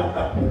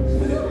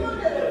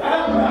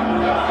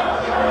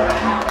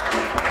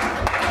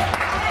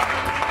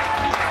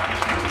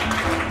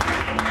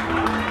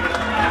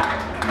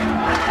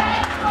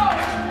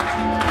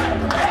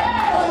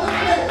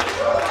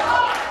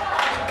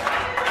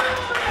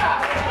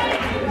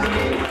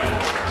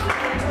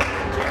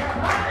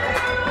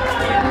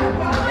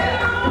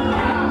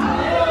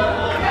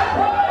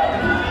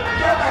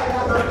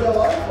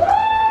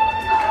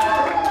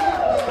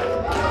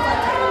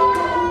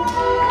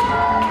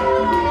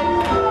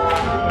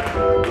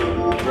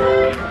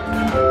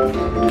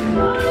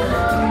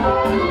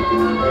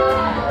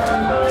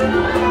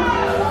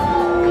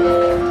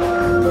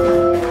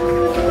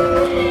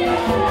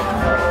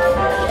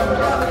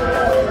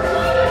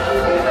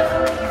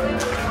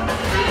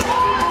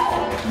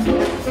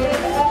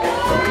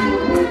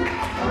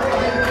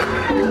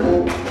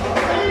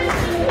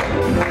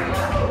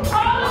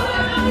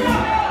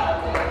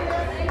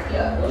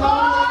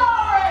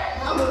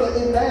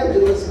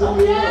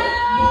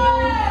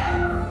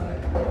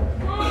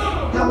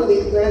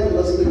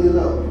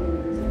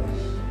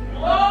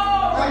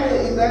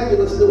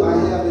 Do I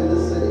have in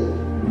this city?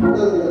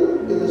 No,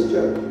 in this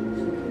church.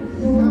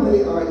 How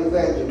many are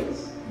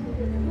evangelists?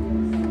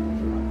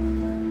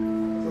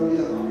 So we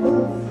have 1,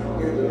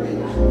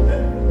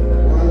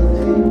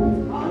 2,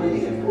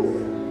 3, 4.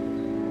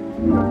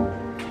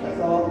 That's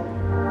all.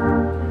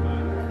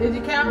 Did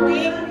you count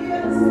me? 7,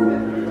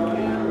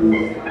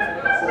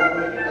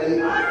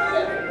 8.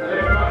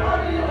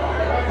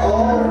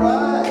 All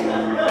right.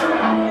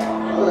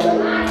 All right.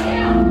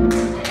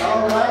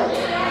 All right.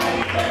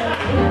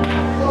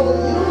 So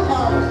you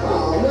are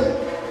come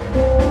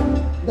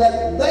that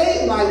they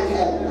might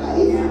have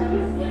life.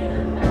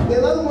 In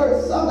other words,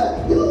 somebody,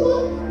 you know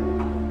what?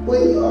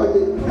 When you are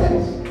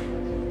depressed,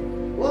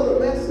 one of the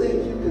best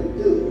things you can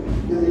do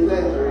is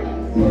evangelize.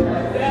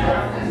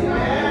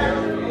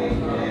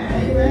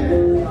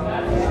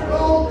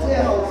 Go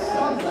tell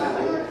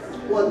somebody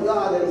what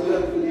God has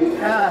done for you.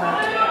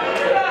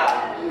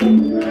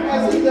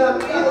 Has he done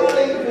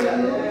anything for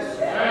you?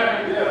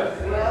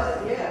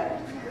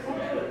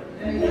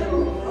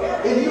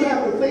 If you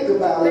have to think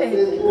about it,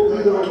 then you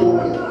don't know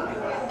it.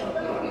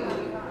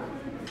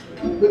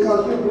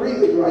 Because you're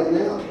breathing right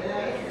now.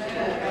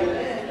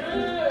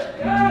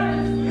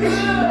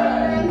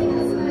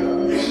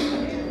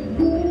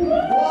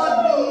 God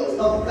needs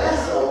a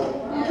vessel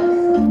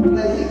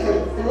that he can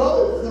flow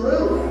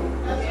through.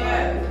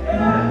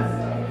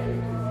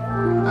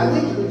 I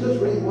need you to just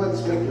read one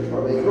scripture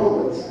for me.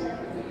 Romans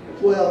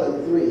 12 and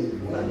 3.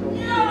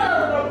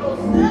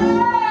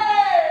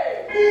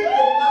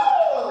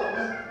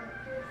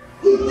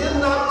 He did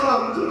not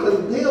come to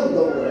condemn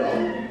the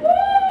world,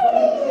 but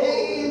he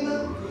came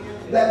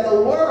that the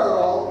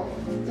world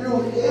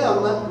through him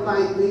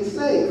might be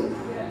saved.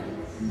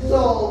 So,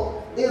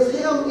 is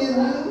him in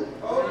you?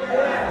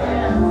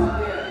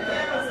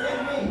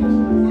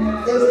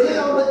 Is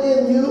him in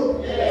you?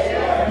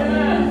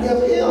 If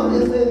him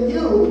is in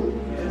you,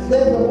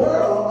 then the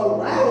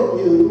world around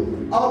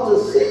you ought to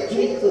see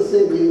Jesus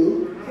in you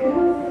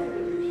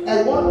and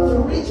want to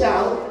reach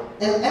out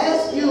and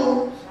ask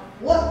you,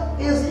 what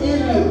is in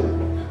you?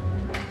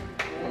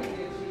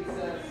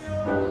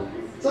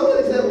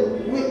 Somebody said,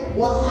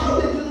 well, how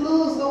did you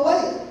lose the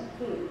weight?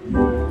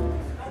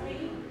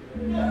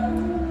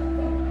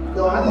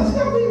 No, I didn't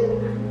stop eating.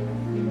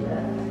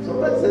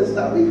 Somebody said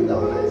stop eating. No,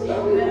 I didn't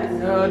stop eating.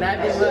 No, not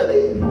this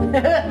early.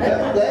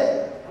 Every day.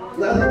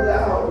 Not every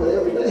hour, but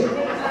every day.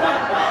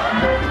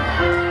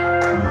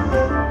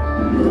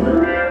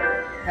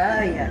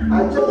 Oh, yeah. I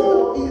just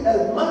don't eat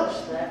as much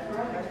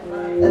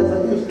as I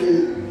used to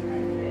eat.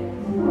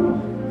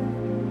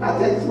 I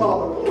take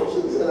smaller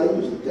portions than I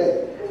used to take.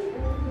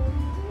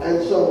 And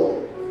so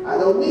I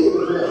don't need as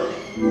much.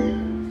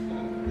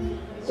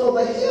 So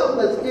the him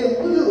that's in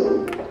you,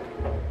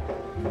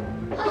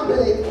 how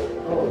many,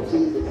 oh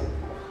Jesus,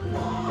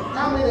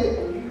 how many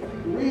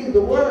read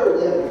the word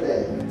every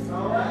day?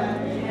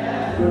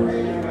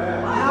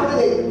 How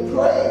many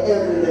pray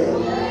every day?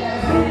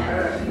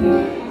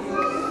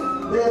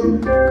 Then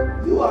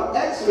you are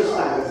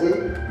exercising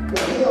the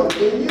him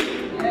in you.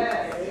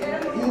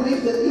 You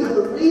need to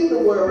either read the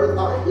word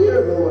or hear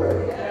the word.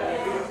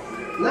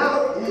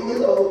 Now, you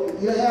know,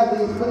 you have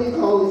these, what do you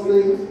call these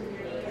things?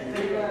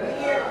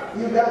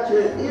 got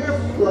your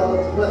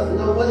earplugs, but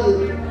no,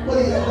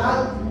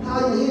 how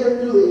you hear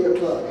through the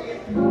earplugs?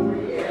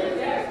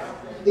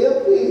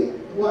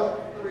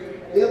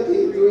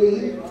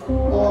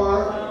 MP3 or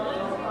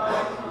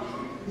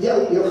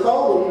your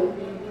phone.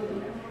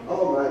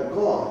 Oh my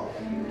God.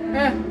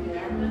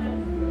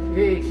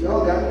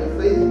 Y'all got your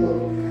Facebook.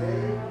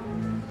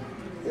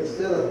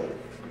 Instead of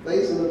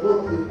facing the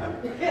book, you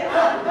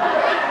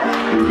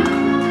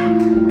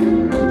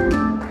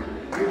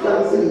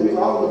trying to see who's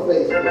on the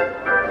Facebook.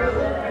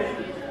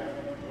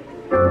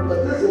 But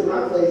this is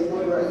my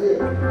Facebook right here.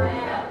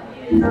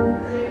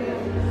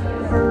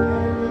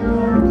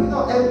 You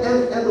know,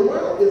 and the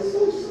world is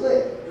so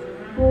slick.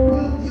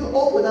 You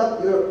open up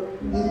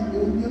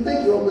you think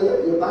you open up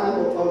your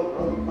Bible on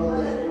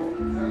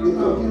your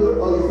computer,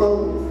 on your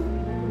phone,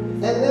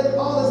 and then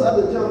all this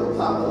other junk will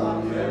pop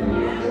up.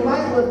 You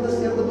might want to just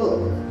get the book.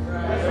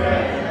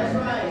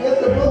 Get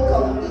the book,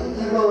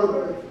 you're going to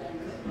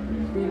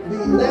be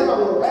led on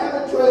a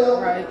rabbit trail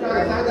trying to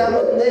find out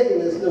what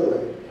Megan is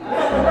doing.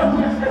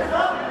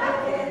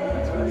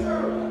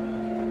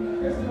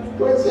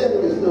 Prince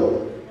Henry is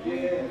doing.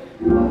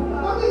 I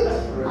mean, I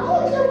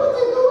don't care what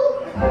they're doing.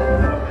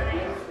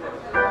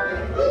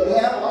 They can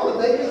have all the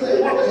babies they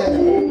want to have.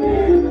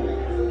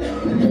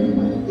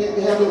 They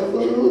can have no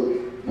food.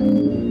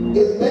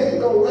 Is Megan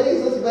going to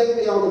raise this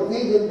baby on a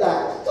vegan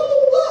diet? So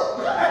what?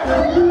 I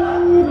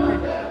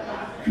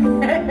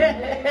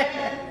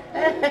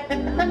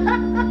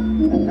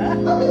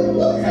mean,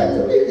 what is that to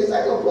me? Is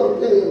that going to put a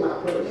penny in my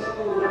purse?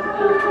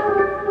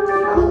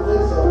 I don't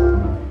think so.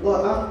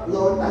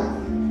 Lord,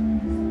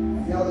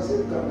 y'all just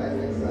come back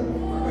next Sunday.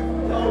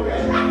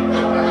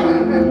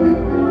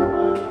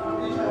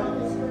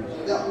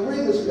 Now,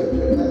 read the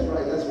scripture. That's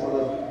right. That's one of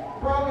them.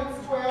 Romans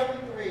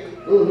 12:3.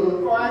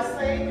 For I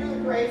say through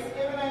the grace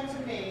given unto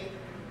me,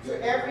 to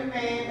every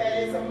man that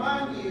is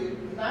among you,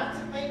 not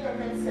to think of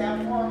himself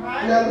more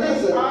highly now than he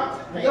listen, ought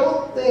to think.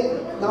 don't think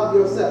of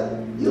yourself.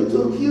 You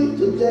too cute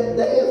to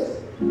dance.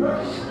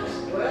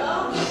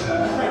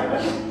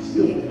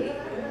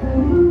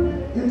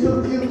 You too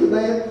cute to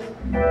dance.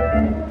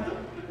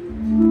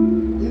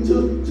 You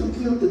too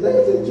cute to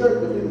dance in church,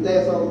 but you can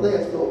dance on the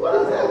dance floor. What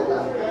is that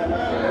about?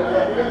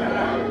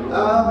 I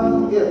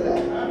don't get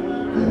that.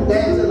 You can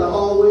dance in the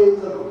hallways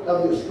of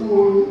your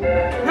school.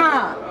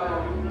 Huh?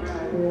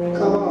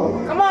 Come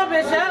on. Come on,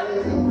 Bishop.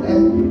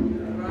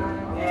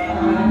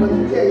 But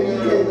you can't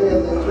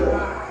dance in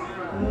church.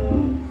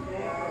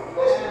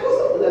 What's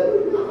up with that?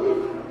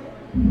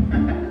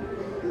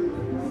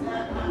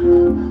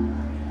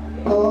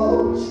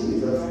 Oh,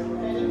 Jesus.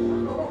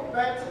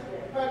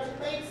 But to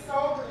think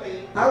soberly,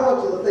 I want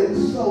you to think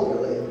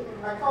soberly.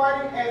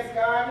 according as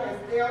God has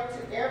dealt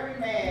to every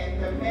man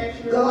the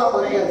measure of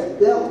God faith. has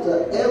dealt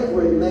to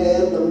every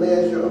man the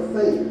measure of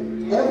faith.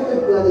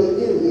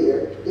 Everybody in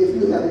here, if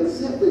you have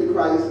accepted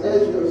Christ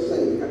as your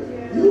Savior,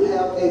 you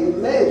have a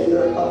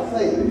measure of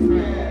faith.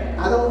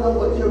 I don't know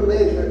what your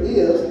measure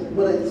is,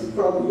 but it's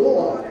from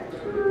God.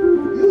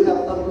 You have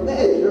a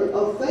measure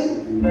of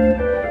faith.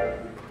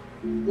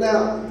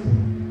 Now,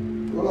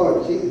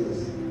 Lord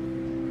Jesus,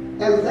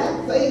 and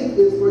that faith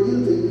is for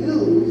you to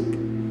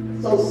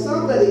use so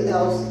somebody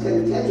else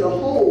can catch a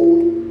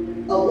hold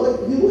of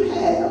what you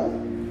have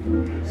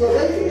so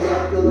they can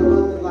have the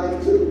abundant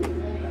life too.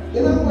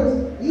 In other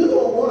words, you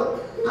don't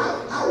want,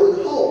 I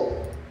would hope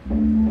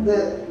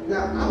that,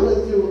 now I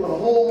went through a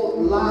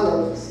whole lot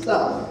of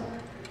stuff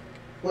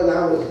when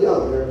I was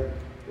younger,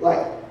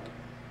 like,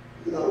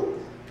 you know,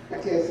 I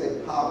can't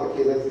say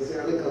poverty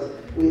necessarily because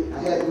I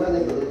had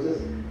money, but it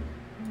just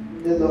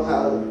didn't know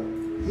how to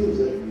use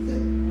it,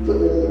 put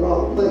it in the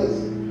wrong place.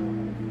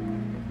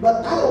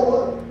 But I don't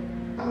want,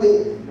 I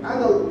mean, I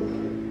know,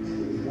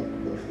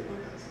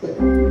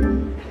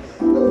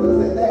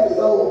 that is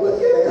old, but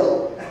you know,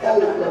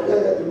 old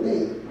compared to me.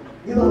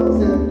 You know what I'm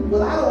saying?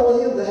 But I don't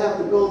want him to have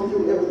to go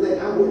through everything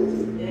I went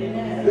through. You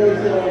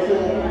understand what I'm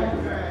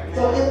saying?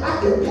 So if I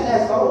can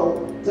pass on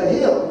to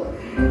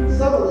him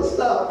some of the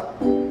stuff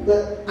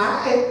that I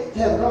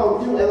have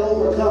gone through and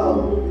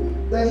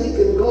overcome, then he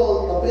can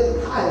go a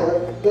bit higher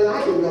than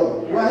I can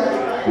go, right?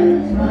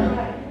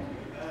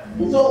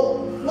 So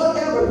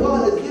whatever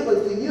God has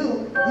given to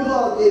you, you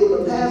ought to be able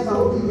to pass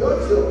on to your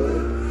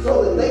children so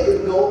that they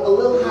can go a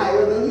little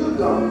higher than you've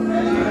gone. You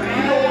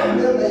don't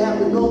want them to have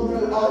to go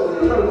through all the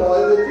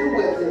turmoil that you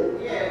went through.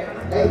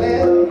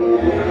 Amen?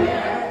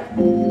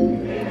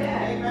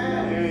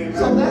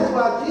 So that's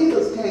why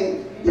Jesus came.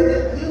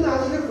 You're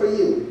not here for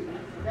you.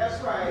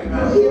 That's right.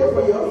 You're here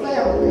for your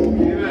family.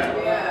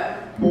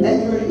 And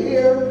you're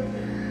here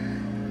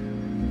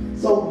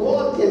so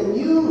God can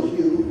use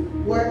you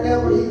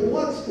wherever he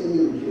wants to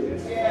use you.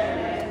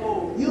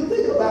 You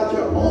think about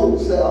your own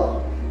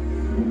self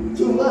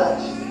too much.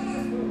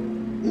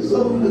 You're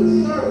so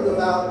concerned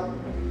about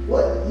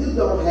what you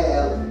don't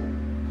have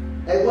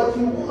and what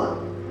you want.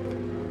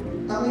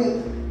 I mean,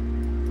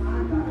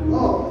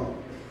 Lord,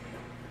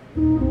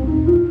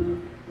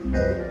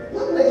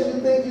 what makes you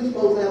think you're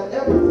supposed to have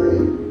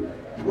everything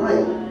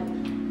right?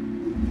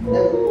 And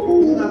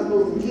you're not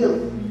supposed to give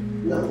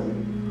nothing.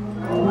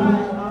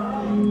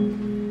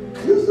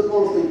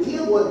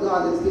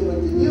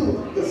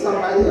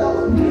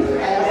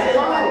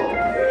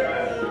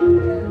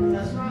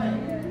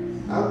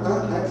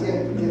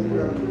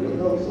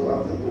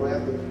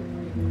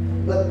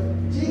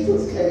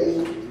 Jesus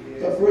came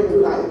to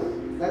bring life.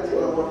 That's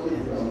what I want you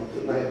to know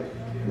tonight,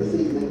 this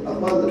evening,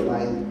 abundant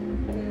life.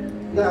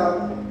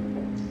 Now,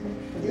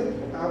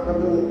 I'm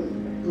going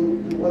to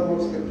do one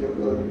more scripture. I'm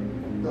going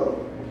to go.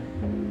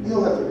 You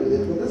don't have to read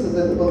it, but this is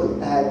in the book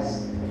of Acts.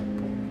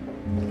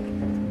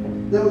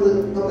 There was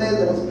a man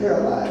that was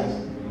paralyzed.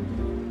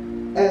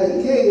 And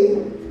he came,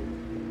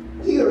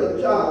 Peter and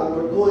John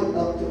were going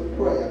up to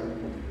prayer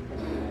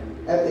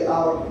at the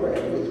hour of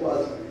prayer, which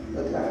was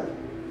the time.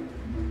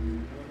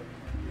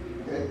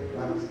 Okay,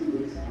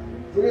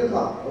 3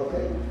 o'clock,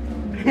 okay?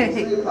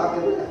 3 o'clock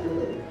in the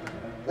afternoon.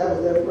 That was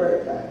their prayer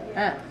time.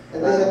 And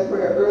they had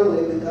prayer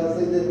early because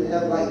they didn't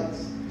have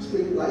lights,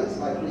 street lights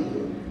like we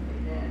do,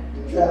 to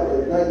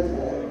travel at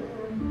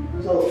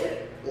nighttime. So,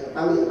 I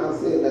mean, I'm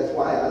saying that's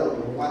why, I don't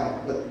know why,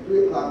 but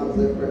 3 o'clock was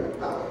their prayer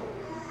hour.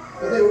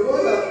 But they were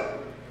going up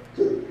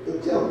to the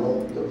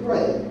temple to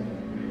pray.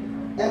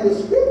 And the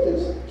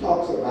scriptures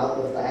talks about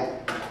the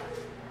fact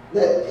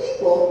that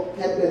people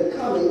had been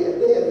coming,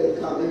 and they had been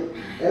coming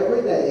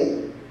every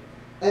day,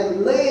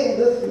 and laying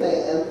this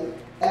man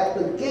at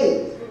the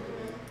gate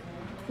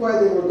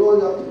where they were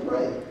going up to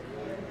pray.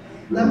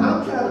 Now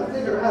I'm trying to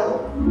figure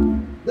out,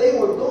 they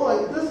were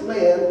going, this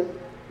man,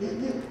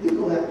 you're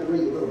going to have to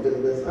read a little bit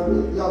of this. I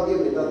mean, y'all give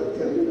me another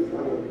 10 minutes,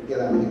 I'm going to get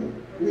out of here.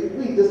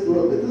 Read just a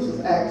little bit. This is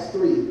Acts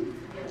 3,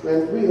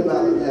 and read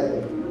about it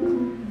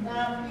heaven.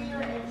 Now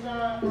Peter and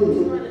John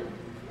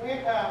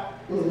went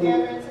up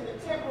together into the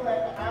temple at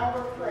the hour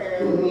of prayer,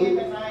 being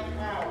the ninth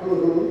hour.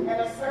 And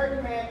a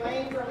certain man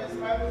lame from his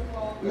mother's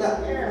womb was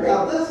carried.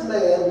 Now this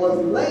man was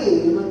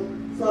lame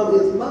from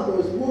his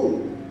mother's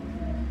womb.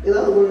 In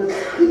other words,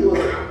 he was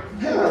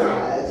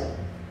paralyzed.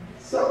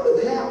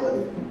 Something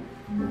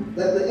happened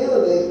that the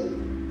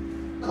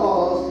enemy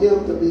caused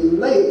him to be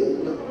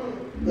lame,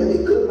 and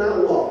he could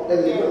not walk,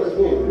 and his mother's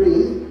womb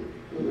breathe.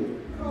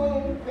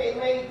 Whom they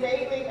laid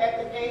daily at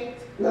the gate.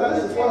 Now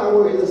this is what I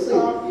want you to see.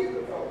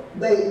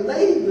 They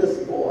laid this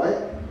boy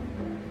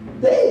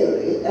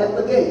daily at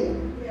the gate.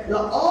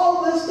 Now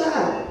all this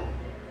time,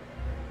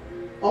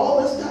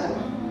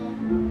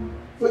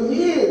 for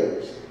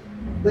years,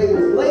 they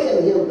was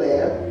laying him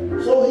there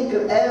so he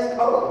could ask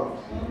alms.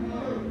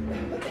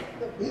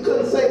 He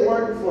couldn't say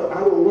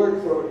I will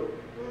work for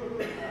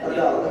 $1,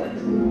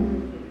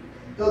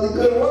 because he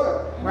couldn't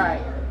work.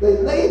 Right. They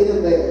laid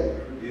him there.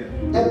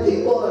 And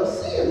people are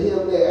seeing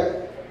him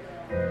there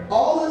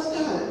all this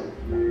time.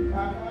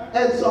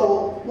 And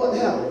so, what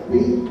happened?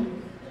 We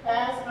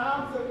asked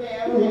alms of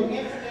them and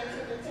entered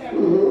into the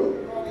temple.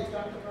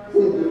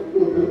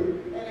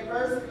 And in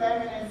verse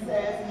 11 it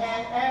says,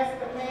 and as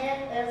the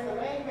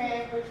lame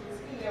man which was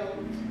healed,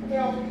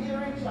 held Peter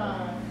and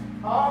John,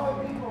 all the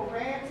people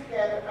ran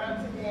together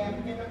unto them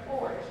in the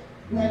porch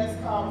that is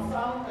called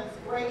Solomon's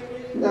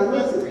greatly. Now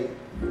listen,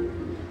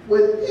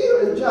 when Peter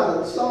and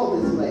John saw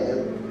this man,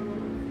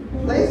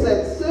 they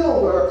said,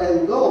 silver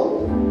and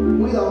gold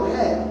we don't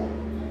have.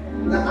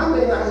 Now, I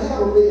may not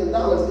have $1 million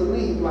to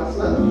leave my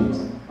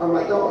son or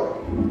my daughter.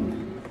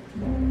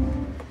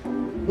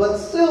 But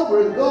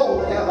silver and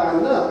gold have I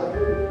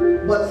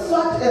none. But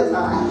such as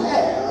I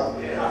have,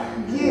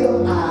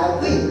 give I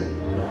thee.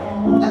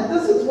 And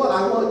this is what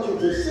I want you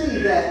to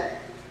see, that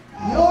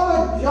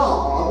your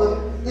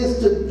job is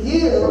to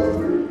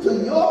give to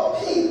your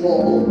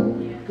people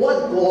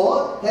what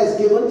God has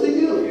given to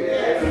you.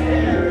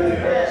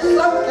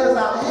 Such as I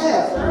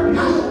have.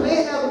 I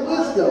may have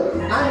wisdom.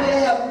 I may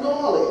have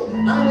knowledge.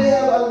 I may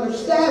have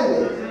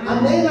understanding. I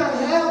may not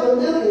have $1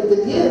 million to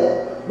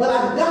give, but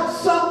I've got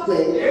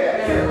something.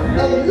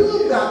 And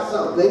you've got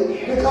something,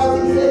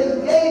 because he said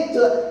he gave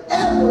to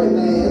every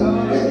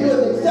man, if you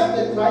have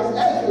accepted Christ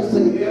as your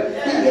Savior,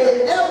 he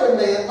gave every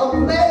man a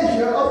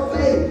measure of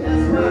faith.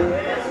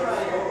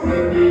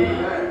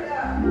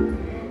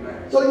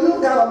 So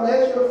you've got a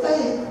measure of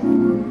faith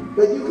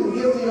that you can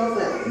give to your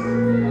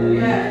family.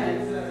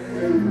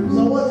 So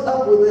what's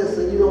up with this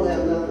that you don't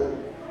have nothing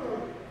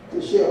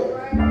to share?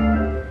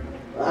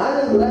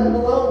 I just let them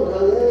alone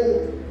because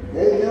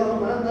they get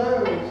on my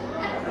nerves.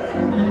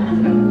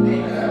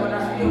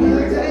 He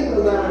didn't tell you to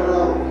let them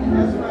alone.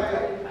 That's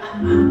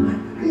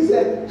right. He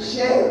said,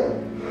 share.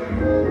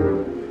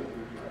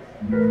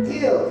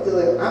 Give to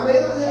them. I may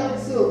not have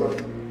silver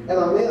and I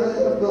may not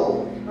have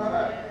gold,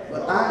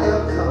 but I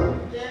am come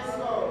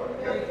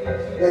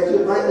that you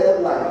might have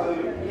life.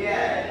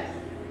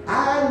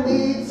 I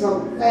need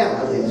some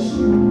families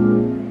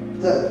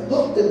to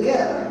hook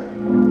together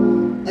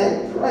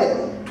and pray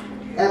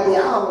at the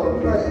hour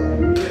of prayer.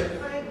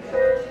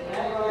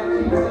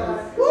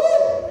 Woo!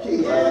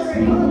 Jesus.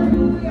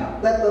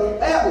 That the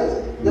families,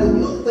 that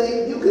you think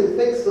you can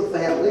fix the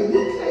family,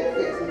 you can't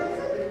fix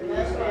nothing.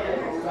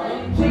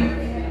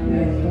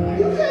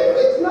 You can't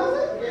fix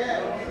nothing.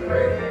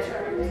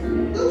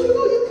 Don't you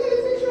know you can't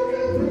fix your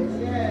family?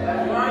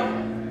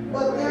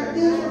 But there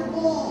is a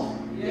God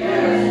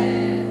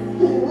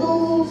who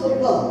rules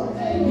above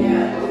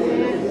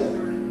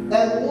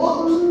and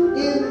walks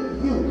in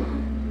you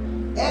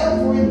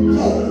every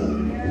day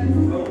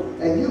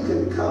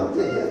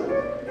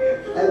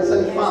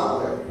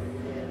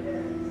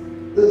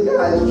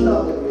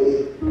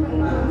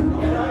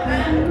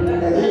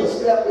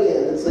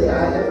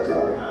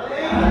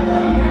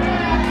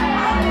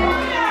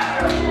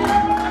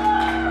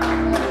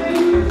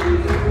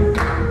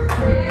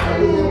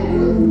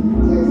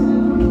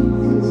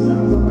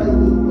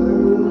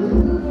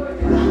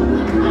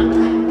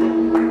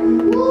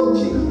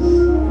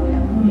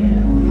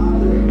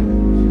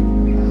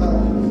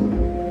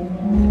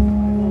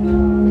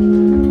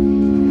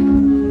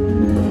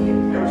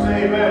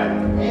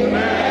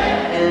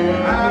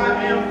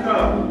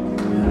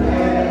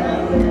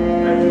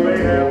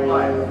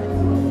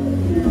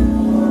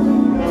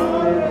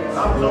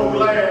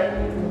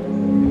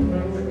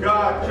that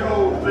God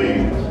chose me.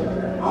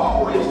 I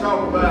always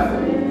talk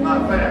about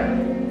my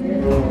family.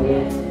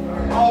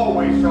 I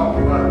always talk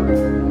about it.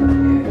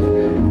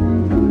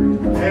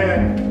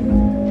 And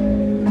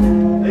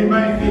they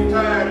might get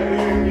tired of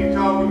hearing me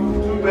talking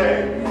too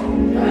bad.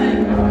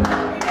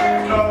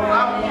 So I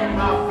want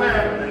my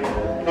family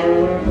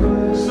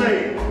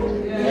saved. I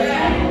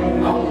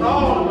want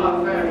all of my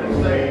family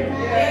saved.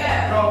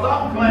 Because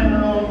I'm planning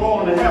on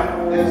going to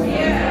heaven.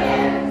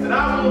 And I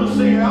want to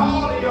see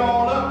all of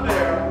y'all up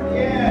there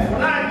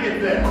when I get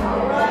there.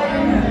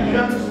 You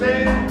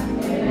understand?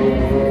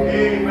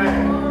 Amen.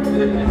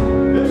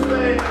 This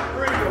thing is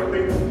real,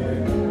 people.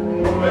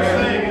 This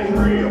thing is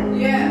real.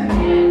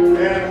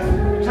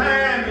 And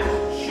time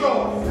is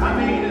short. I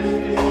mean,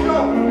 it's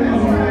short.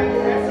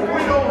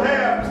 We don't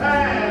have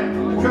time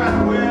to try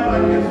to, well, I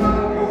guess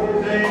I'll go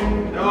today.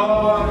 No,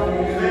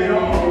 they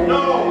don't.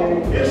 No,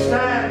 it's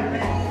time to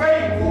be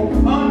faithful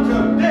unto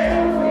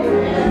death.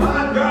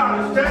 My God,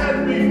 it's time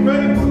to be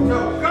faithful to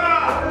God.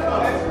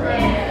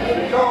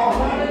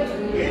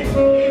 Because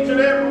each and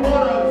every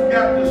one of us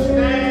got to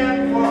stand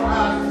for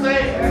our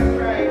sake.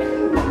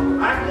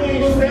 I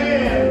can't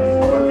stand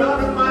for none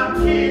of my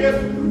kids,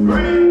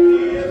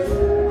 grandkids,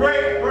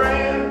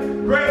 great-grand,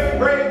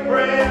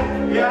 great-great-grand.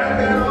 Yeah, I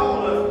got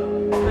all of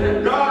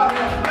them. God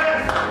has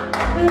blessed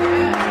me.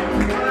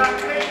 But I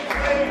can't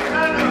say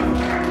none of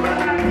them. But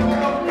I know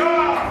of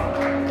God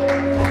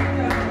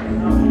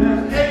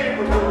that's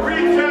able to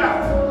reach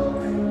out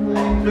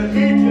to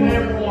each and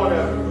every one of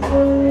them.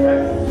 And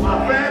my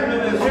family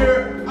that's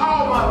here,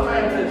 all my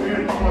family is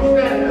here. I'm going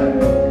to stand up.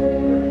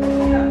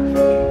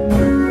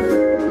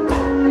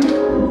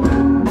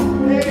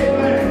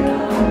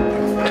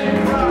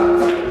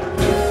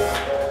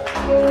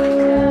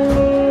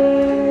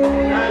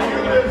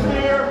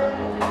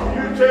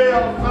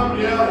 Some of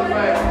the other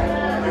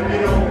families, if they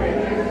don't get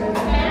here.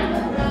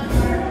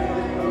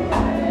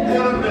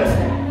 Tell them that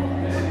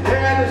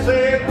Daddy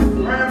said,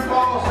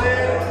 Grandpa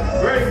said,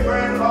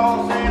 great-grandpa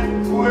said,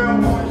 whoever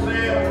wants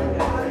said,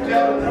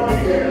 tell them to be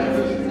here.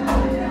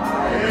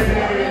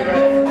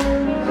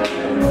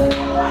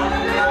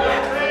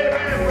 Amen.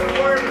 Amen for the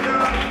word of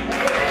God.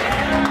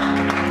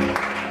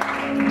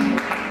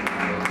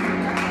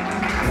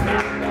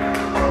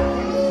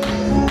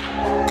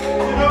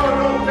 You know, it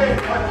don't take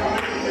much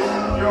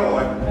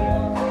joy.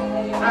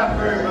 Not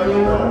very much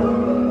joy.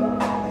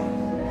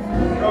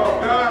 Because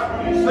God,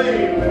 when He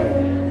saved